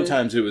 So a lot of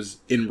times it was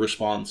in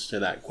response to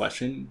that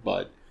question,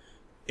 but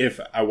if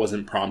I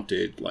wasn't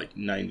prompted, like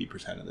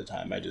 90% of the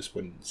time, I just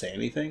wouldn't say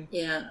anything.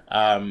 Yeah.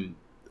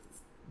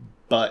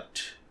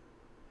 But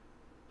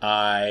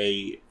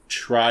I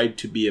tried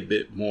to be a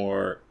bit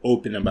more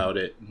open about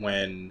it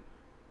when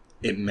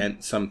it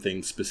meant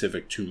something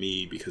specific to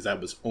me, because that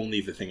was only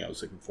the thing I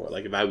was looking for.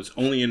 Like, if I was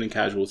only into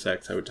casual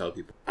sex, I would tell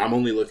people, I'm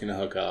only looking to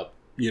hook up.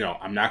 You know,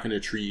 I'm not going to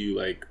treat you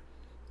like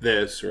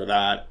this or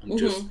that.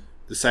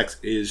 The sex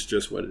is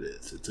just what it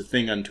is. It's a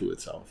thing unto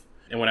itself.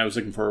 And when I was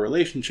looking for a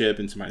relationship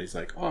and somebody's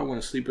like, oh, I want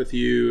to sleep with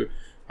you,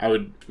 I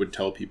would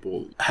tell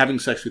people, having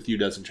sex with you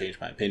doesn't change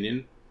my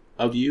opinion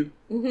of you,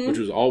 which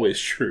was always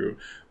true.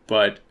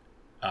 But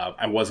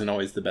I wasn't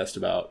always the best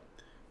about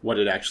what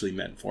it actually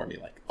meant for me.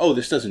 Like, oh,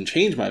 this doesn't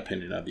change my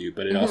opinion of you,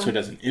 but it also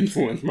doesn't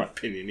influence my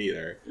opinion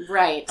either.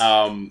 Right.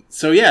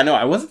 So yeah, no,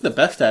 I wasn't the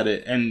best at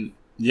it. And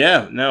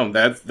yeah, no,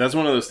 that's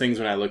one of those things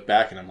when I look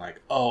back and I'm like,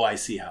 oh, I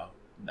see how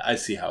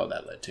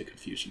that led to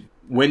confusion.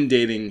 When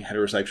dating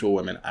heterosexual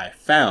women, I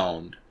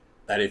found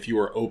that if you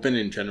were open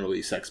and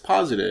generally sex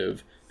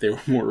positive, they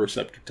were more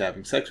receptive to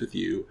having sex with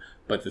you.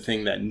 But the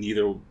thing that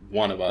neither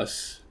one of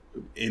us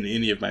in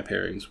any of my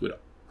pairings would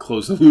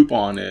close the loop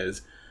on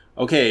is,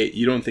 okay,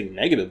 you don't think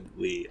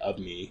negatively of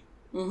me.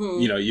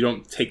 You know, you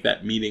don't take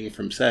that meaning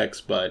from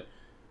sex, but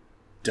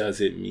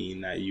does it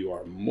mean that you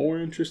are more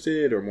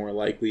interested or more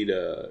likely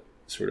to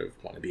sort of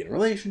want to be in a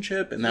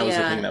relationship? And that was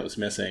the thing that was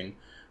missing.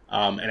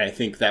 And I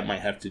think that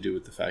might have to do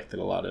with the fact that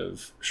a lot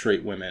of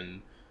straight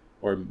women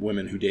or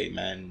women who date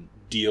men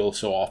deal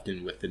so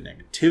often with the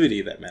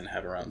negativity that men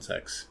have around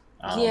sex.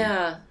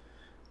 Yeah,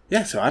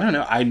 so I don't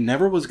know. I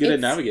never was good at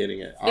navigating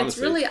it, honestly. It's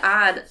really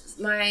odd.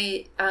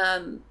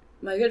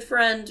 My good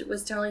friend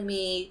was telling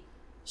me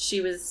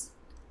she was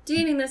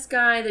dating this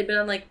guy. They'd been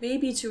on like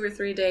maybe 2 or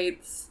 3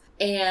 dates,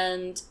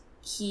 and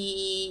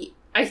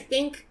I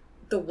think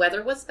the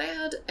weather was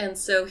bad, and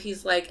so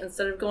he's like,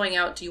 instead of going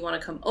out, do you want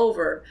to come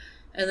over?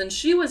 And then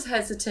she was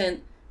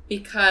hesitant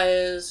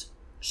because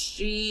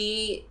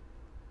she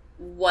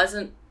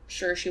wasn't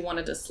sure she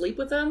wanted to sleep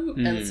with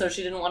him, and so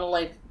she didn't want to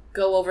like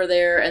go over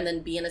there and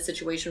then be in a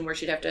situation where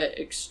she'd have to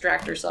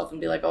extract herself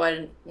and be like, oh, I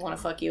didn't want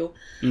to fuck you.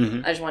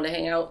 I just wanted to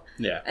hang out.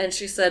 Yeah. And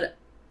she said,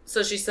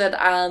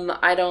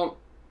 I don't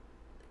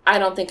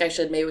think I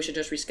should. Maybe we should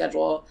just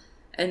reschedule.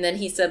 And then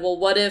he said, well,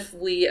 what if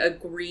we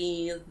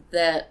agree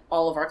that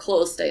all of our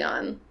clothes stay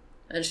on?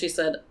 And she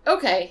said,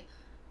 okay.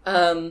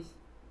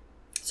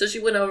 So she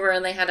went over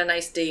and they had a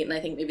nice date, and I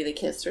think maybe they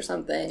kissed or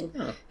something.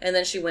 Oh. And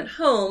then she went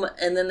home,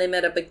 and then they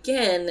met up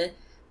again,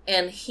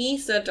 and he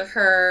said to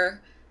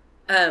her,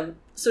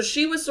 so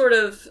she was sort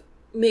of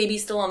maybe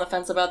still on the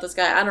fence about this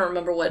guy. I don't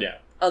remember what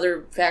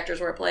other factors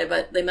were at play,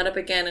 but they met up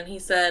again, and he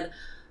said,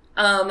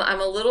 I'm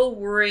a little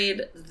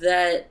worried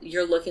that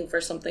you're looking for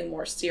something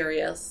more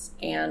serious,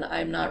 and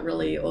I'm not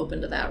really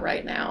open to that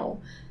right now.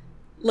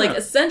 Like,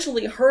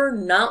 essentially, her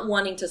not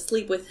wanting to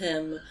sleep with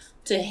him,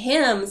 to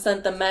him,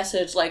 sent the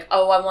message like,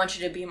 oh, I want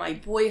you to be my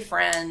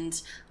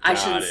boyfriend. I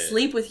shouldn't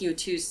sleep with you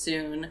too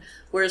soon.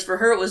 Whereas for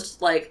her, it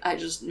was like, I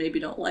just maybe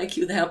don't like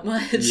you that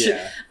much.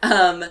 Yeah.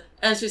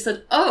 And she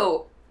said,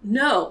 oh,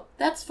 no,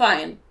 that's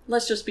fine.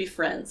 Let's just be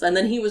friends. And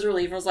then he was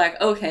relieved and was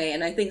like, okay.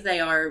 And I think they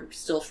are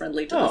still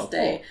friendly to this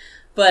day. Cool.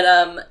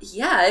 But,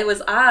 yeah, it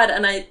was odd.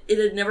 And it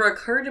had never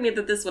occurred to me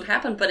that this would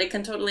happen, but it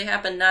can totally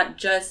happen, not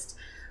just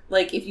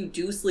like if you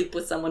do sleep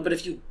with someone, but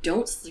if you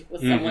don't sleep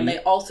with someone, they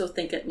also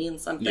think it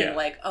means something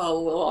like,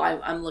 oh, well,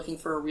 I'm looking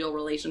for a real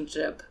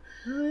relationship.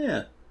 Oh,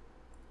 yeah.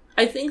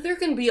 I think there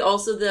can be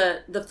also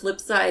the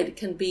flip side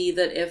can be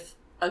that if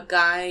a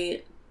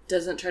guy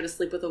doesn't try to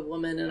sleep with a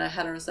woman in a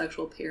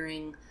heterosexual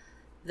pairing,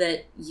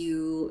 that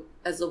you,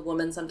 as a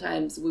woman,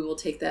 sometimes we will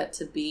take that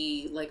to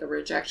be like a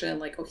rejection,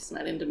 like, oh, he's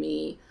not into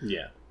me.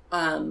 Yeah.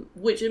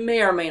 Which it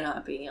may or may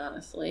not be,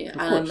 honestly. Of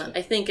course.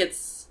 I think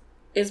it's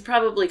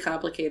probably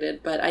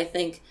complicated, but I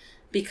think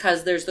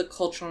because there's the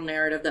cultural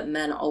narrative that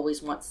men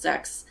always want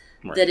sex,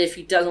 that if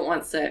he doesn't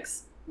want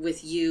sex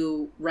with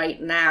you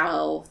right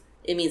now,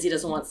 it means he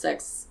doesn't want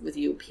sex with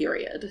you,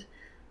 period.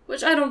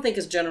 Which I don't think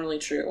is generally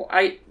true.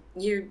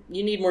 You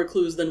need more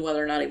clues than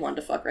whether or not he wanted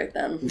to fuck right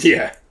then.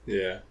 Yeah,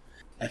 yeah.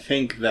 I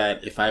think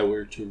that if I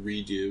were to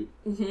redo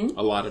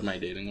a lot of my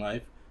dating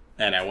life,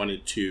 and I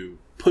wanted to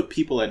put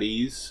people at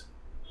ease,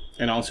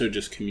 and also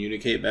just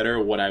communicate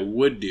better, what I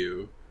would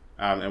do,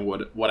 and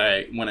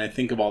when I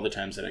think of all the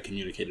times that I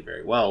communicated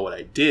very well, what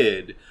I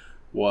did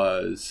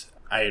was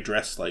I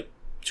addressed like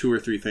 2 or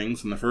 3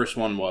 things, and the first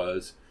one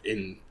was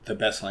in the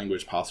best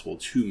language possible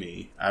to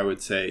me. I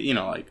would say,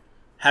 like,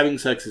 having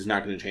sex is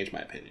not going to change my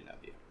opinion of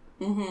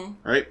you.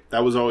 Right?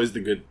 That was always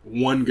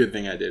one good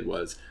thing I did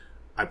was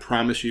I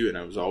promise you, and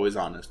I was always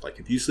honest, like,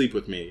 if you sleep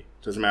with me,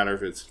 doesn't matter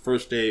if it's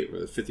first date or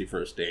the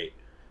 51st date,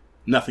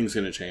 nothing's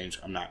going to change.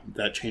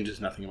 That changes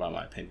nothing about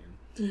my opinion.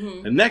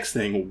 The next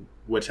thing,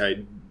 which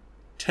I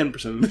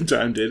 10% of the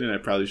time did, and I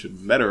probably should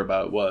be better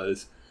about,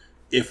 was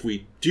if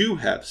we do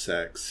have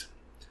sex,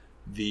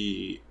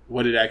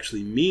 what it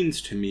actually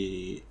means to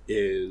me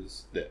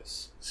is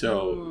this.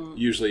 So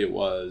usually it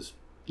was,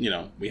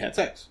 we had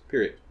sex,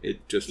 period.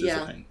 It just is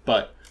a thing.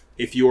 But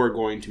if you're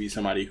going to be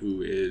somebody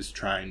who is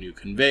trying to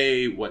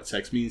convey what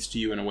sex means to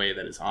you in a way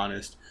that is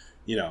honest,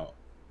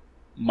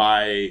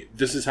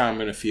 this is how I'm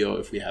going to feel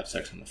if we have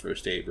sex on the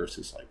first date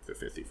versus like the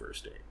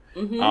 51st date.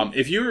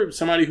 If you're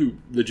somebody who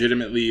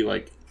legitimately,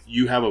 like,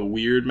 you have a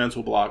weird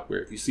mental block where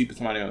if you sleep with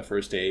somebody on the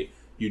first date,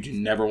 you do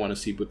never want to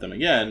sleep with them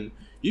again,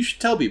 you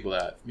should tell people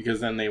that, because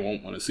then they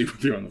won't want to sleep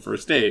with you on the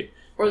first date.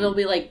 Or they'll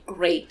be like,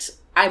 great,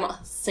 I'm the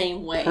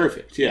same way.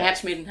 Perfect, yeah.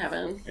 Match made in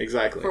heaven.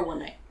 Exactly. For one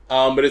night.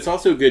 But it's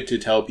also good to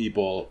tell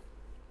people,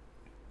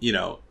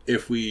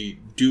 if we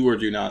do or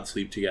do not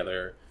sleep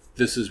together,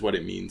 this is what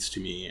it means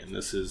to me, and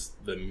this is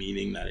the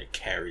meaning that it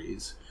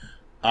carries.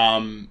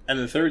 And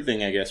the third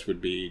thing, I guess, would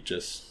be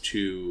just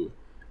to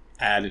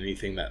add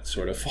anything that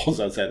sort of falls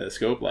outside that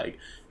scope. Like,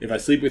 if I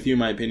sleep with you,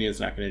 my opinion is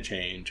not going to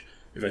change.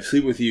 If I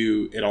sleep with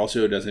you, it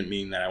also doesn't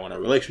mean that I want a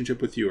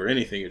relationship with you or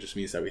anything. It just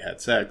means that we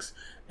had sex.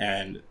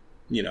 And,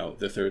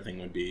 the third thing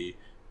would be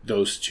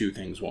those 2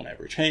 things won't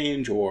ever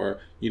change.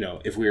 Or,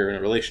 if we were in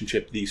a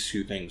relationship, these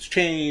 2 things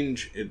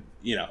change.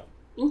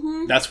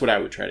 That's what I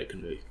would try to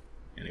convey.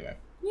 Anyway.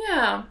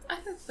 Yeah, I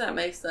think that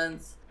makes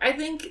sense. I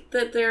think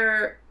that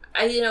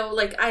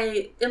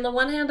in the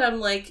one hand, I'm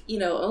like,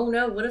 oh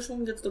no, what if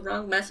someone gets the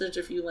wrong message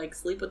if you, like,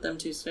 sleep with them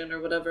too soon or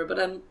whatever?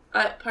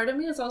 But part of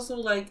me is also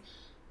like,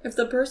 if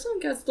the person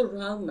gets the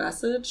wrong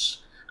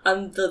message,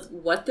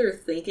 what they're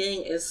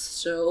thinking is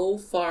so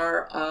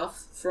far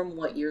off from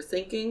what you're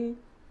thinking,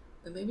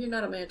 then maybe you're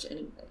not a match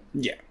anyway.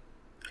 Yeah.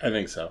 I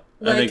think so.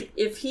 Like,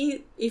 if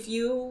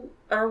you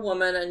are a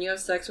woman and you have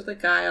sex with a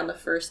guy on the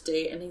first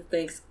date and he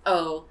thinks,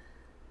 oh,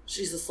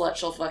 she's a slut,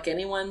 she'll fuck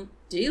anyone,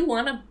 do you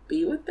want to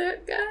be with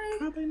that guy?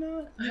 Probably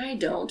not. I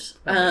don't.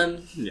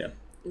 Yeah.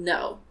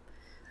 No.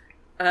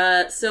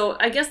 So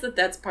I guess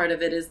that's part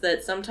of it, is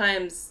that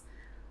sometimes,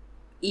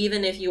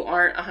 even if you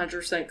aren't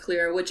 100%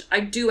 clear, which I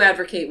do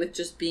advocate with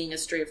just being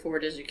as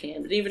straightforward as you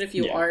can, but even if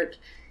you aren't,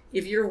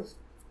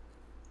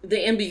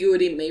 the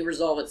ambiguity may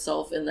resolve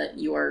itself in that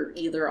you are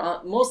either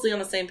mostly on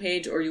the same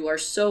page, or you are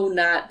so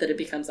not that it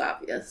becomes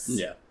obvious.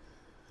 Yeah.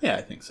 Yeah,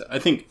 I think so. I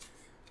think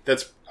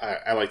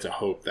I like to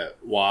hope that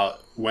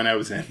when I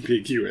was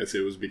ambiguous,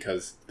 it was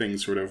because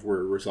things sort of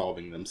were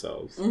resolving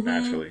themselves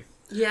naturally.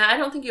 Yeah, I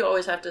don't think you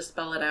always have to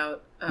spell it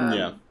out.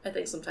 I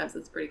think sometimes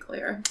it's pretty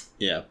clear.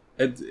 Yeah.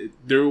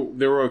 There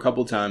were a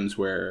couple times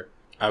where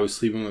I was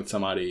sleeping with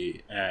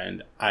somebody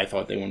and I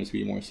thought they wanted to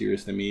be more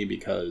serious than me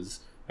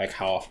because, like,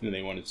 how often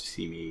they wanted to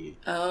see me.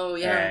 Oh,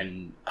 yeah.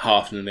 And how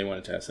often they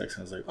wanted to have sex.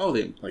 And I was like, oh,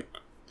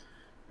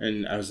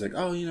 and I was like,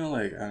 oh,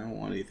 I don't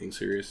want anything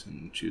serious.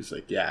 And she was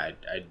like, yeah,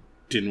 I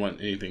didn't want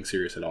anything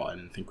serious at all. I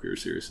didn't think we were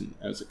serious. And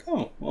I was like,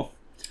 oh, well.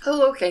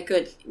 Oh, okay,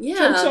 good. Yeah.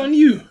 Joke's on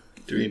you,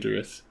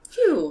 Demetrius.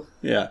 Phew.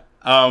 Yeah.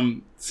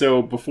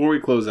 So before we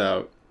close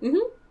out,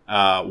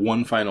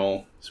 one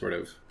final sort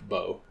of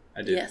bow.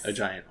 I did a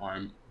giant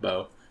arm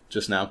bow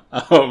just now.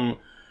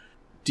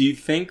 Do you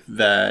think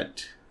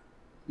that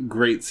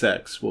great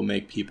sex will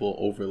make people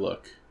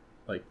overlook,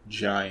 like,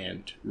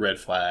 giant red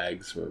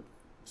flags or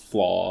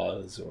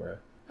flaws?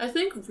 Or I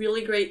think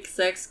really great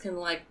sex can,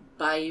 like,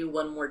 buy you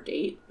one more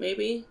date,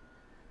 maybe.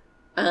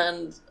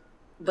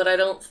 But I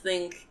don't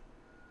think...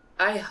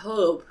 I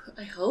hope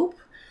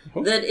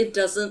that it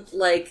doesn't,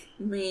 like,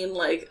 mean,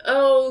 like,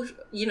 oh,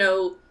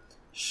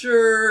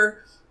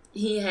 sure,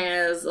 he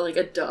has, like,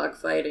 a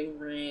dogfighting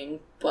ring,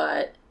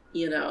 but,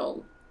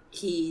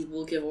 he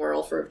will give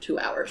oral for 2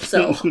 hours,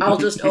 so I'll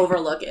just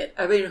overlook it.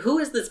 I mean, who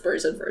is this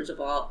person, first of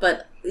all?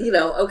 But,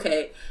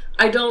 okay,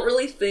 I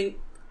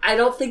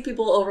don't think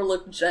people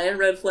overlook giant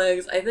red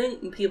flags. I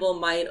think people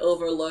might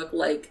overlook,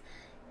 like,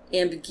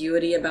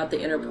 ambiguity about the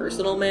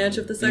interpersonal match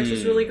if the sex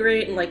is really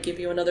great and, like, give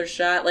you another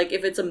shot. Like,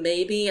 if it's a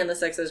maybe and the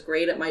sex is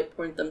great, it might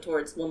point them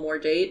towards one more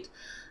date.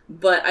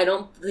 But I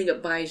don't think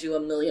it buys you a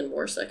million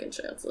more second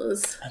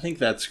chances. I think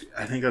that's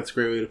a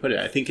great way to put it.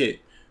 I think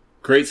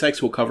great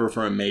sex will cover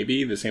for a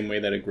maybe the same way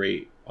that a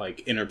great,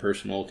 like,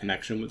 interpersonal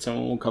connection with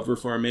someone will cover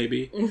for a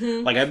maybe.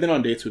 Mm-hmm. Like, I've been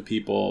on dates with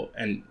people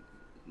and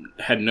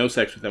had no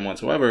sex with them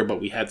whatsoever, but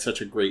we had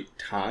such a great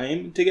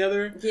time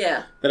together.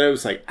 Yeah. That I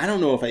was like, I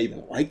don't know if I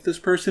even like this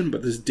person,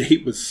 but this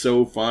date was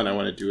so fun, I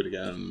want to do it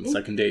again. And the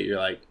second date, you're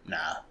like,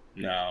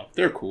 no,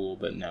 they're cool,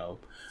 but no.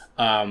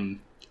 And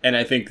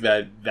I think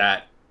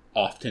that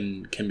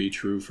often can be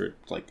true for,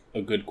 like,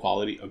 a great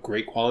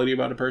quality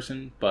about a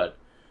person, but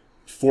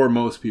for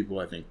most people,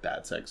 I think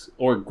bad sex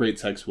or great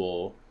sex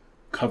will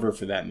cover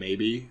for that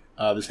maybe.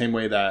 The same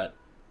way that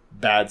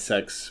bad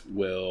sex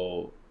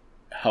will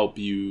help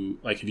you,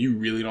 like, if you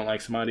really don't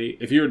like somebody,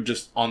 if you're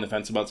just on the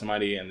fence about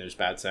somebody and there's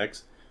bad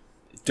sex,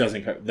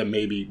 the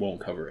maybe won't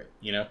cover it,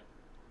 You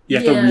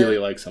have to really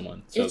like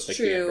someone. So it's like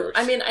true.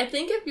 I mean, I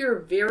think if you're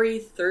very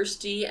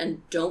thirsty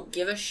and don't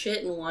give a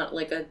shit and want,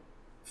 like, a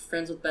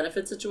friends with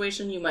benefits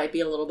situation, you might be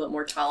a little bit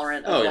more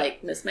tolerant of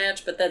like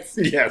mismatch, but that's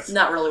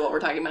not really what we're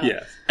talking about.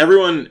 Yeah.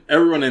 Everyone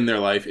in their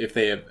life, if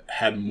they have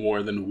had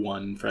more than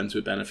one friends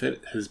with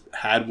benefit, has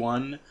had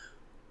one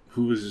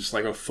who was just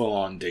like a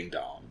full-on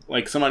ding-dong.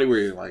 Like somebody where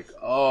you're like,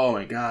 oh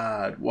my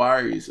god, why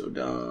are you so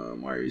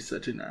dumb? Why are you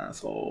such an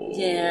asshole?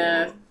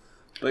 Yeah.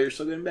 But you're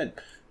still good in bed.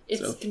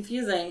 It's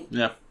confusing.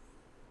 Yeah.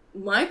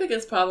 My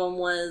biggest problem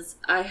was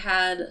I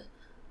had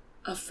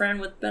a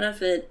friend with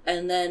benefit,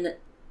 and then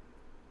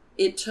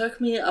it took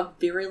me a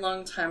very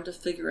long time to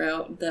figure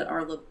out that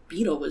our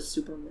libido was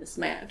super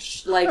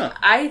mismatched. Like,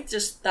 I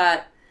just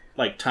thought...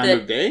 Like, time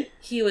of day?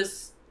 He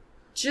was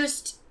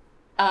just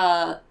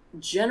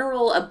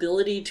general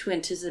ability to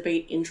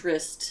anticipate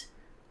interest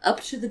up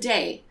to the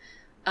day.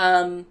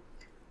 If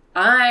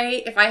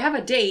I have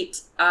a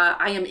date,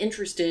 I am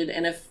interested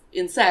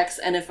in sex,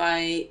 and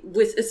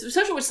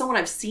especially with someone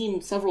I've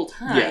seen several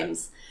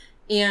times,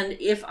 and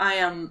if I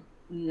am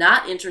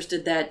not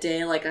interested that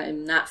day, like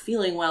I'm not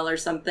feeling well or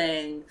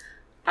something,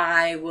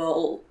 I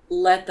will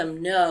let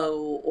them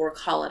know or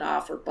call it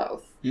off, or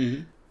both.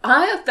 Mm-hmm.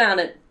 I have found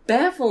it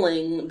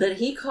baffling that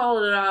he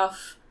called it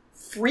off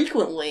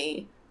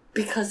frequently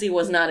because he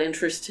was not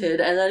interested,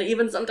 and then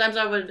even sometimes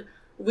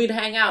we'd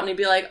hang out and he'd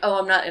be like, oh,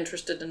 I'm not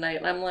interested tonight.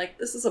 And I'm like,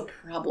 this is a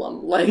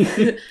problem.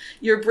 Like,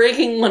 you're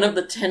breaking one of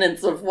the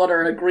tenets of what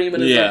our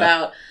agreement is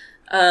about.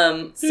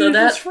 So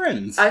that's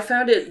friends. I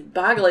found it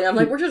boggling. I'm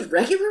like, we're just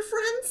regular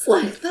friends?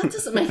 Like, that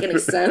doesn't make any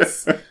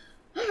sense. I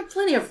have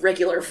plenty of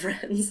regular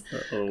friends.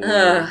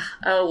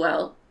 Oh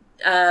well.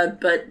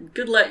 But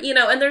good luck.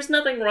 And there's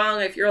nothing wrong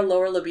if you're a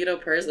lower libido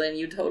person.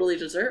 You totally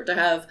deserve to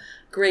have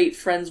great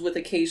friends with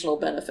occasional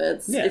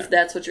benefits if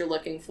that's what you're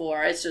looking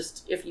for. It's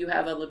just, if you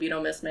have a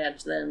libido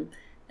mismatch, then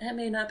It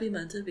may not be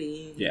meant to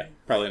be. Yeah,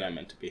 probably not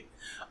meant to be.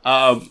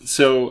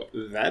 So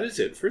that is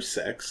it for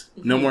sex.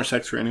 No more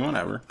sex for anyone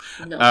ever.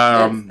 No,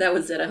 that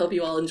was it. I hope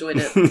you all enjoyed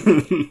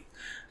it.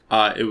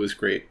 It was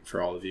great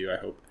for all of you, I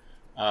hope.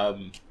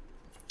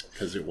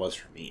 Because it was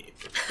for me.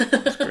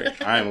 It was great.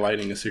 I am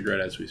lighting a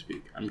cigarette as we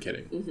speak. I'm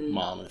kidding. Mm-hmm.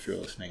 Mom, if you're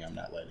listening, I'm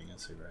not lighting a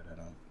cigarette. I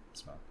don't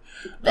smoke.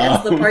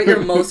 That's the part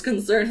you're most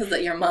concerned, is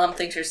that your mom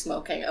thinks you're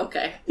smoking.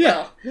 Okay.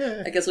 Yeah.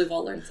 Well, I guess we've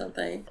all learned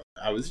something.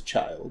 I was a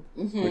child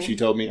when she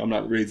told me I'm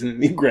not raising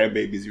any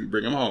grandbabies. You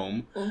bring them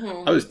home.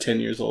 Mm-hmm. I was 10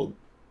 years old.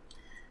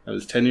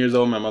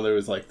 My mother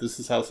was like, this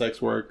is how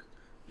sex works.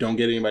 Don't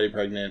get anybody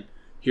pregnant.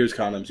 Here's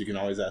condoms. You can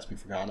always ask me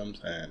for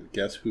condoms. And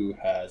guess who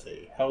has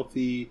a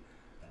healthy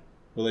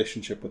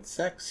relationship with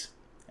sex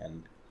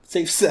and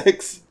safe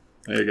sex?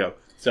 There you go.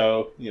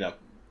 So,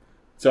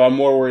 So I'm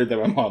more worried that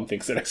my mom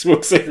thinks that I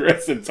smoke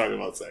cigarettes than talk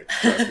about sex.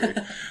 Trust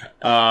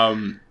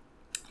me.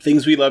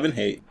 Things we love and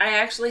hate. I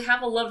actually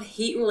have a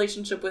love-hate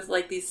relationship with,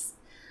 like, these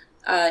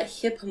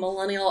hip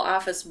millennial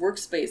office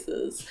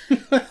workspaces.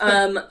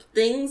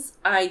 Things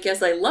I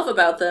guess I love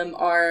about them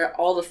are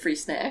all the free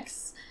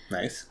snacks.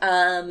 Nice.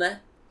 And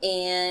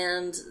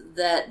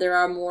that there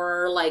are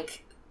more,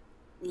 like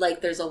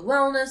there's a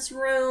wellness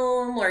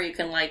room where you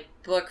can, like,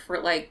 book for,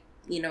 like,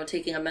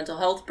 taking a mental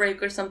health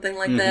break or something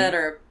like that,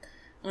 or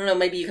I don't know,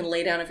 maybe you can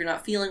lay down if you're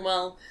not feeling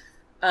well.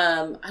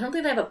 I don't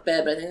think they have a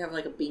bed, but I think they have,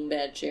 like, a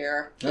beanbag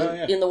chair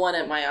in the one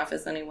at my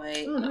office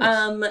anyway. Oh,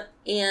 nice.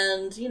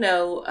 And,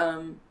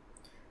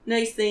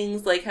 nice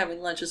things like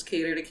having lunches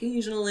catered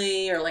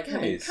occasionally, or, like,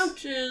 having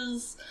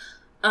couches.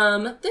 Things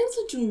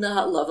I do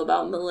not love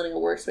about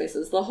millennial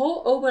workspaces. The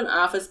whole open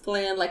office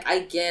plan, like,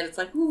 I get, it's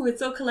like, ooh, it's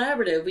so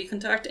collaborative. We can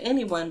talk to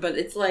anyone, but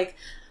it's like,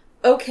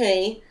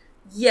 okay,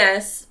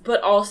 yes,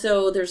 but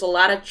also there's a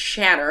lot of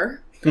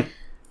chatter.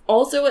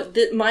 Also,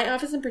 at my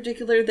office in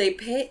particular, they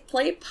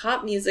play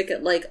pop music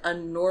at, like, a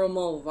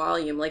normal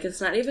volume. Like,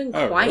 it's not even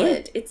quiet.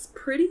 Really? It's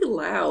pretty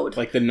loud.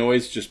 Like, the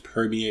noise just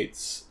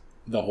permeates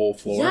the whole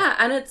floor? Yeah,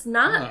 and it's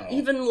not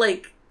even,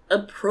 like,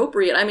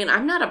 appropriate. I mean,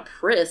 I'm not a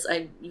priss.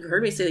 You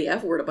heard me say the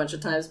F word a bunch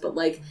of times, but,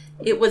 like,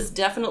 it was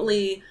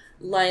definitely,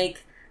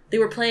 like, they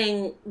were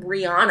playing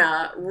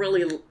Rihanna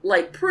really,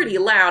 like, pretty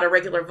loud, a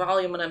regular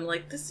volume, and I'm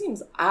like, this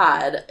seems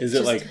odd. Is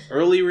it, like,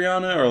 early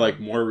Rihanna or, like,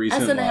 more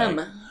recent? S&M.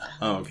 Like...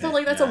 Oh, okay. I feel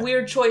like that's a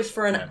weird choice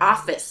for an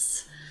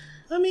office.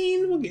 I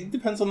mean, it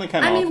depends on the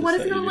kind of office. I mean, what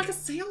if you're on, like, a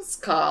sales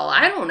call?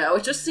 I don't know.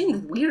 It just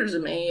seemed weird to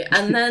me.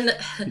 And then,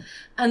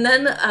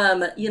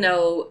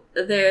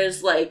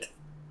 there's, like,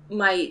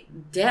 my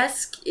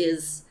desk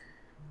is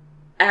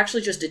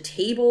actually just a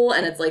table,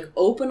 and it's, like,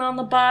 open on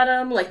the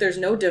bottom. Like, there's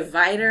no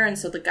divider, and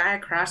so the guy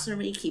across from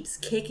me keeps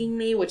kicking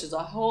me, which is a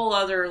whole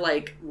other,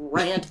 like,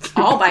 rant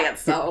all by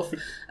itself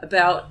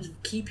about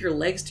keep your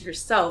legs to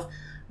yourself.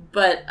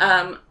 But,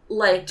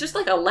 like, just,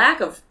 like, a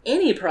lack of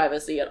any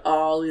privacy at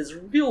all is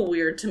real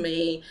weird to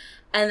me.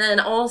 And then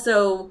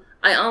also,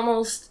 I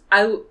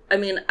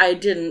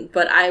didn't,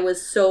 but I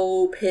was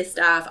so pissed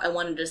off, I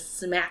wanted to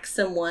smack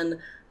someone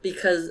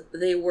because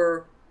they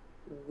were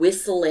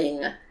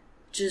whistling.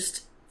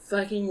 Just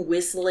fucking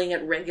whistling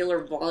at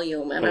regular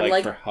volume. And I'm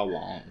like, for how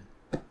long?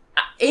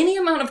 Any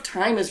amount of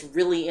time is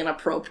really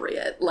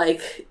inappropriate.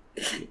 Like...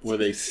 Were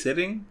they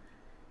sitting?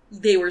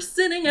 They were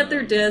sitting at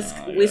their desk,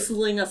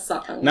 whistling a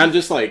song. Not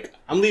just like,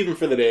 I'm leaving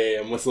for the day,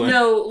 I'm whistling.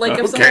 No, like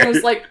if someone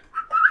was like,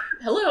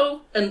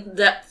 hello, and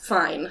that,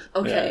 fine,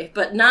 okay. Yeah.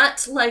 But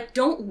not like,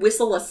 don't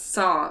whistle a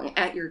song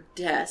at your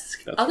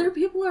desk. That's Other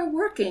people are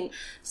working.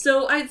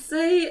 So I'd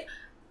say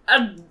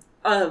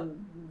a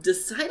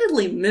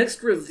decidedly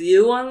mixed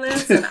review on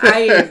this, and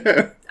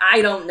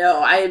I don't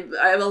know.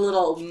 I'm a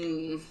little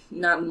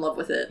not in love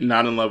with it.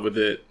 Not in love with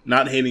it.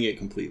 Not hating it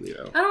completely,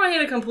 though. I don't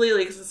hate it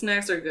completely because the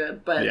snacks are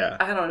good, but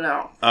I don't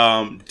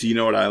know. Do you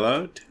know what I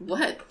loved?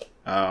 What?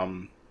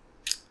 I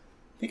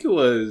think it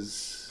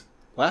was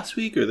last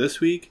week or this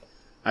week.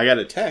 I got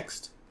a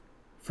text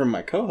from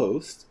my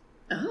co-host.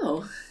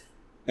 Oh.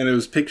 And it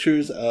was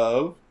pictures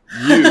of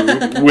you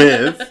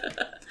with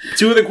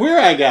two of the Queer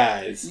Eye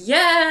guys.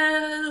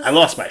 Yes. I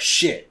lost my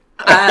shit.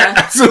 I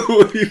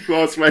absolutely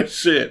lost my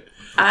shit.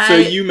 So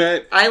you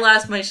met... I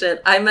lost my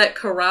shit. I met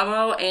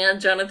Karamo and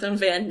Jonathan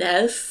Van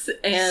Ness.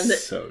 And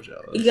so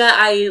jealous. Yeah,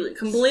 I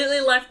completely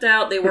left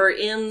out. They were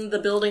in the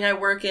building I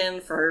work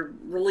in for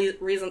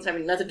reasons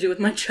having nothing to do with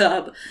my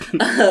job.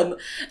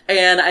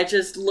 And I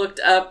just looked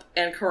up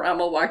and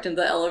Karamo walked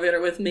into the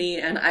elevator with me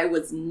and I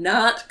was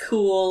not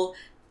cool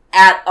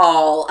at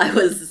all. I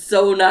was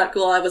so not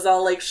cool. I was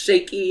all like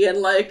shaky and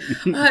like,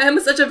 I'm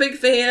such a big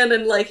fan.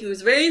 And like, he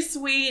was very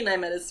sweet. And I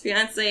met his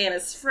fiance and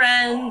his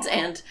friend.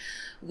 And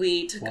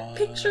we took a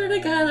picture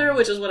together,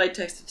 which is what I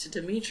texted to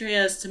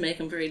Demetrius to make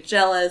him very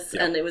jealous.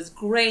 Yep. And it was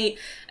great.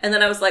 And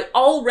then I was like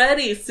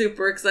already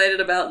super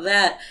excited about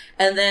that.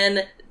 And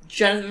then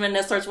Jonathan Van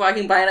Ness starts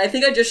walking by, and I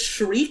think I just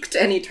shrieked,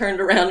 and he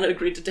turned around and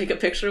agreed to take a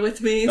picture with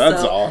me.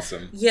 That's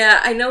awesome. Yeah,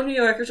 I know New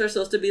Yorkers are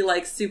supposed to be,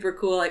 like, super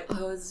cool, like,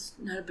 oh, it's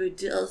not a big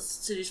deal,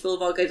 city's full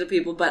of all kinds of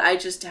people, but I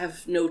just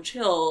have no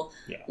chill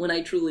when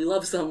I truly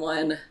love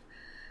someone.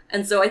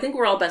 And so I think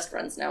we're all best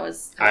friends now.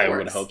 Is how it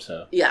works. Would hope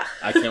so. Yeah.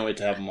 I can't wait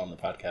to have them on the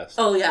podcast.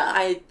 Oh yeah,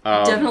 I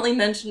definitely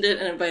mentioned it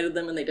and invited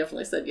them, and they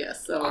definitely said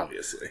yes. So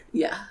obviously,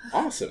 yeah,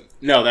 awesome.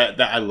 No, that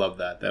I love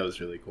that. That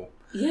was really cool.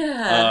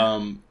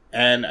 Yeah.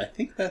 And I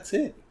think that's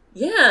it.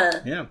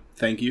 Yeah. Yeah.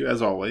 Thank you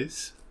as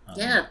always.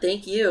 Yeah.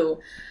 Thank you.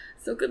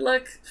 So good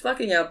luck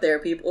fucking out there,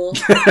 people.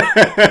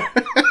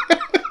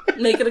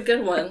 Make it a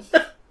good one.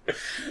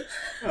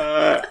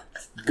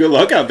 Good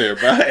luck out there.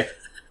 Bye.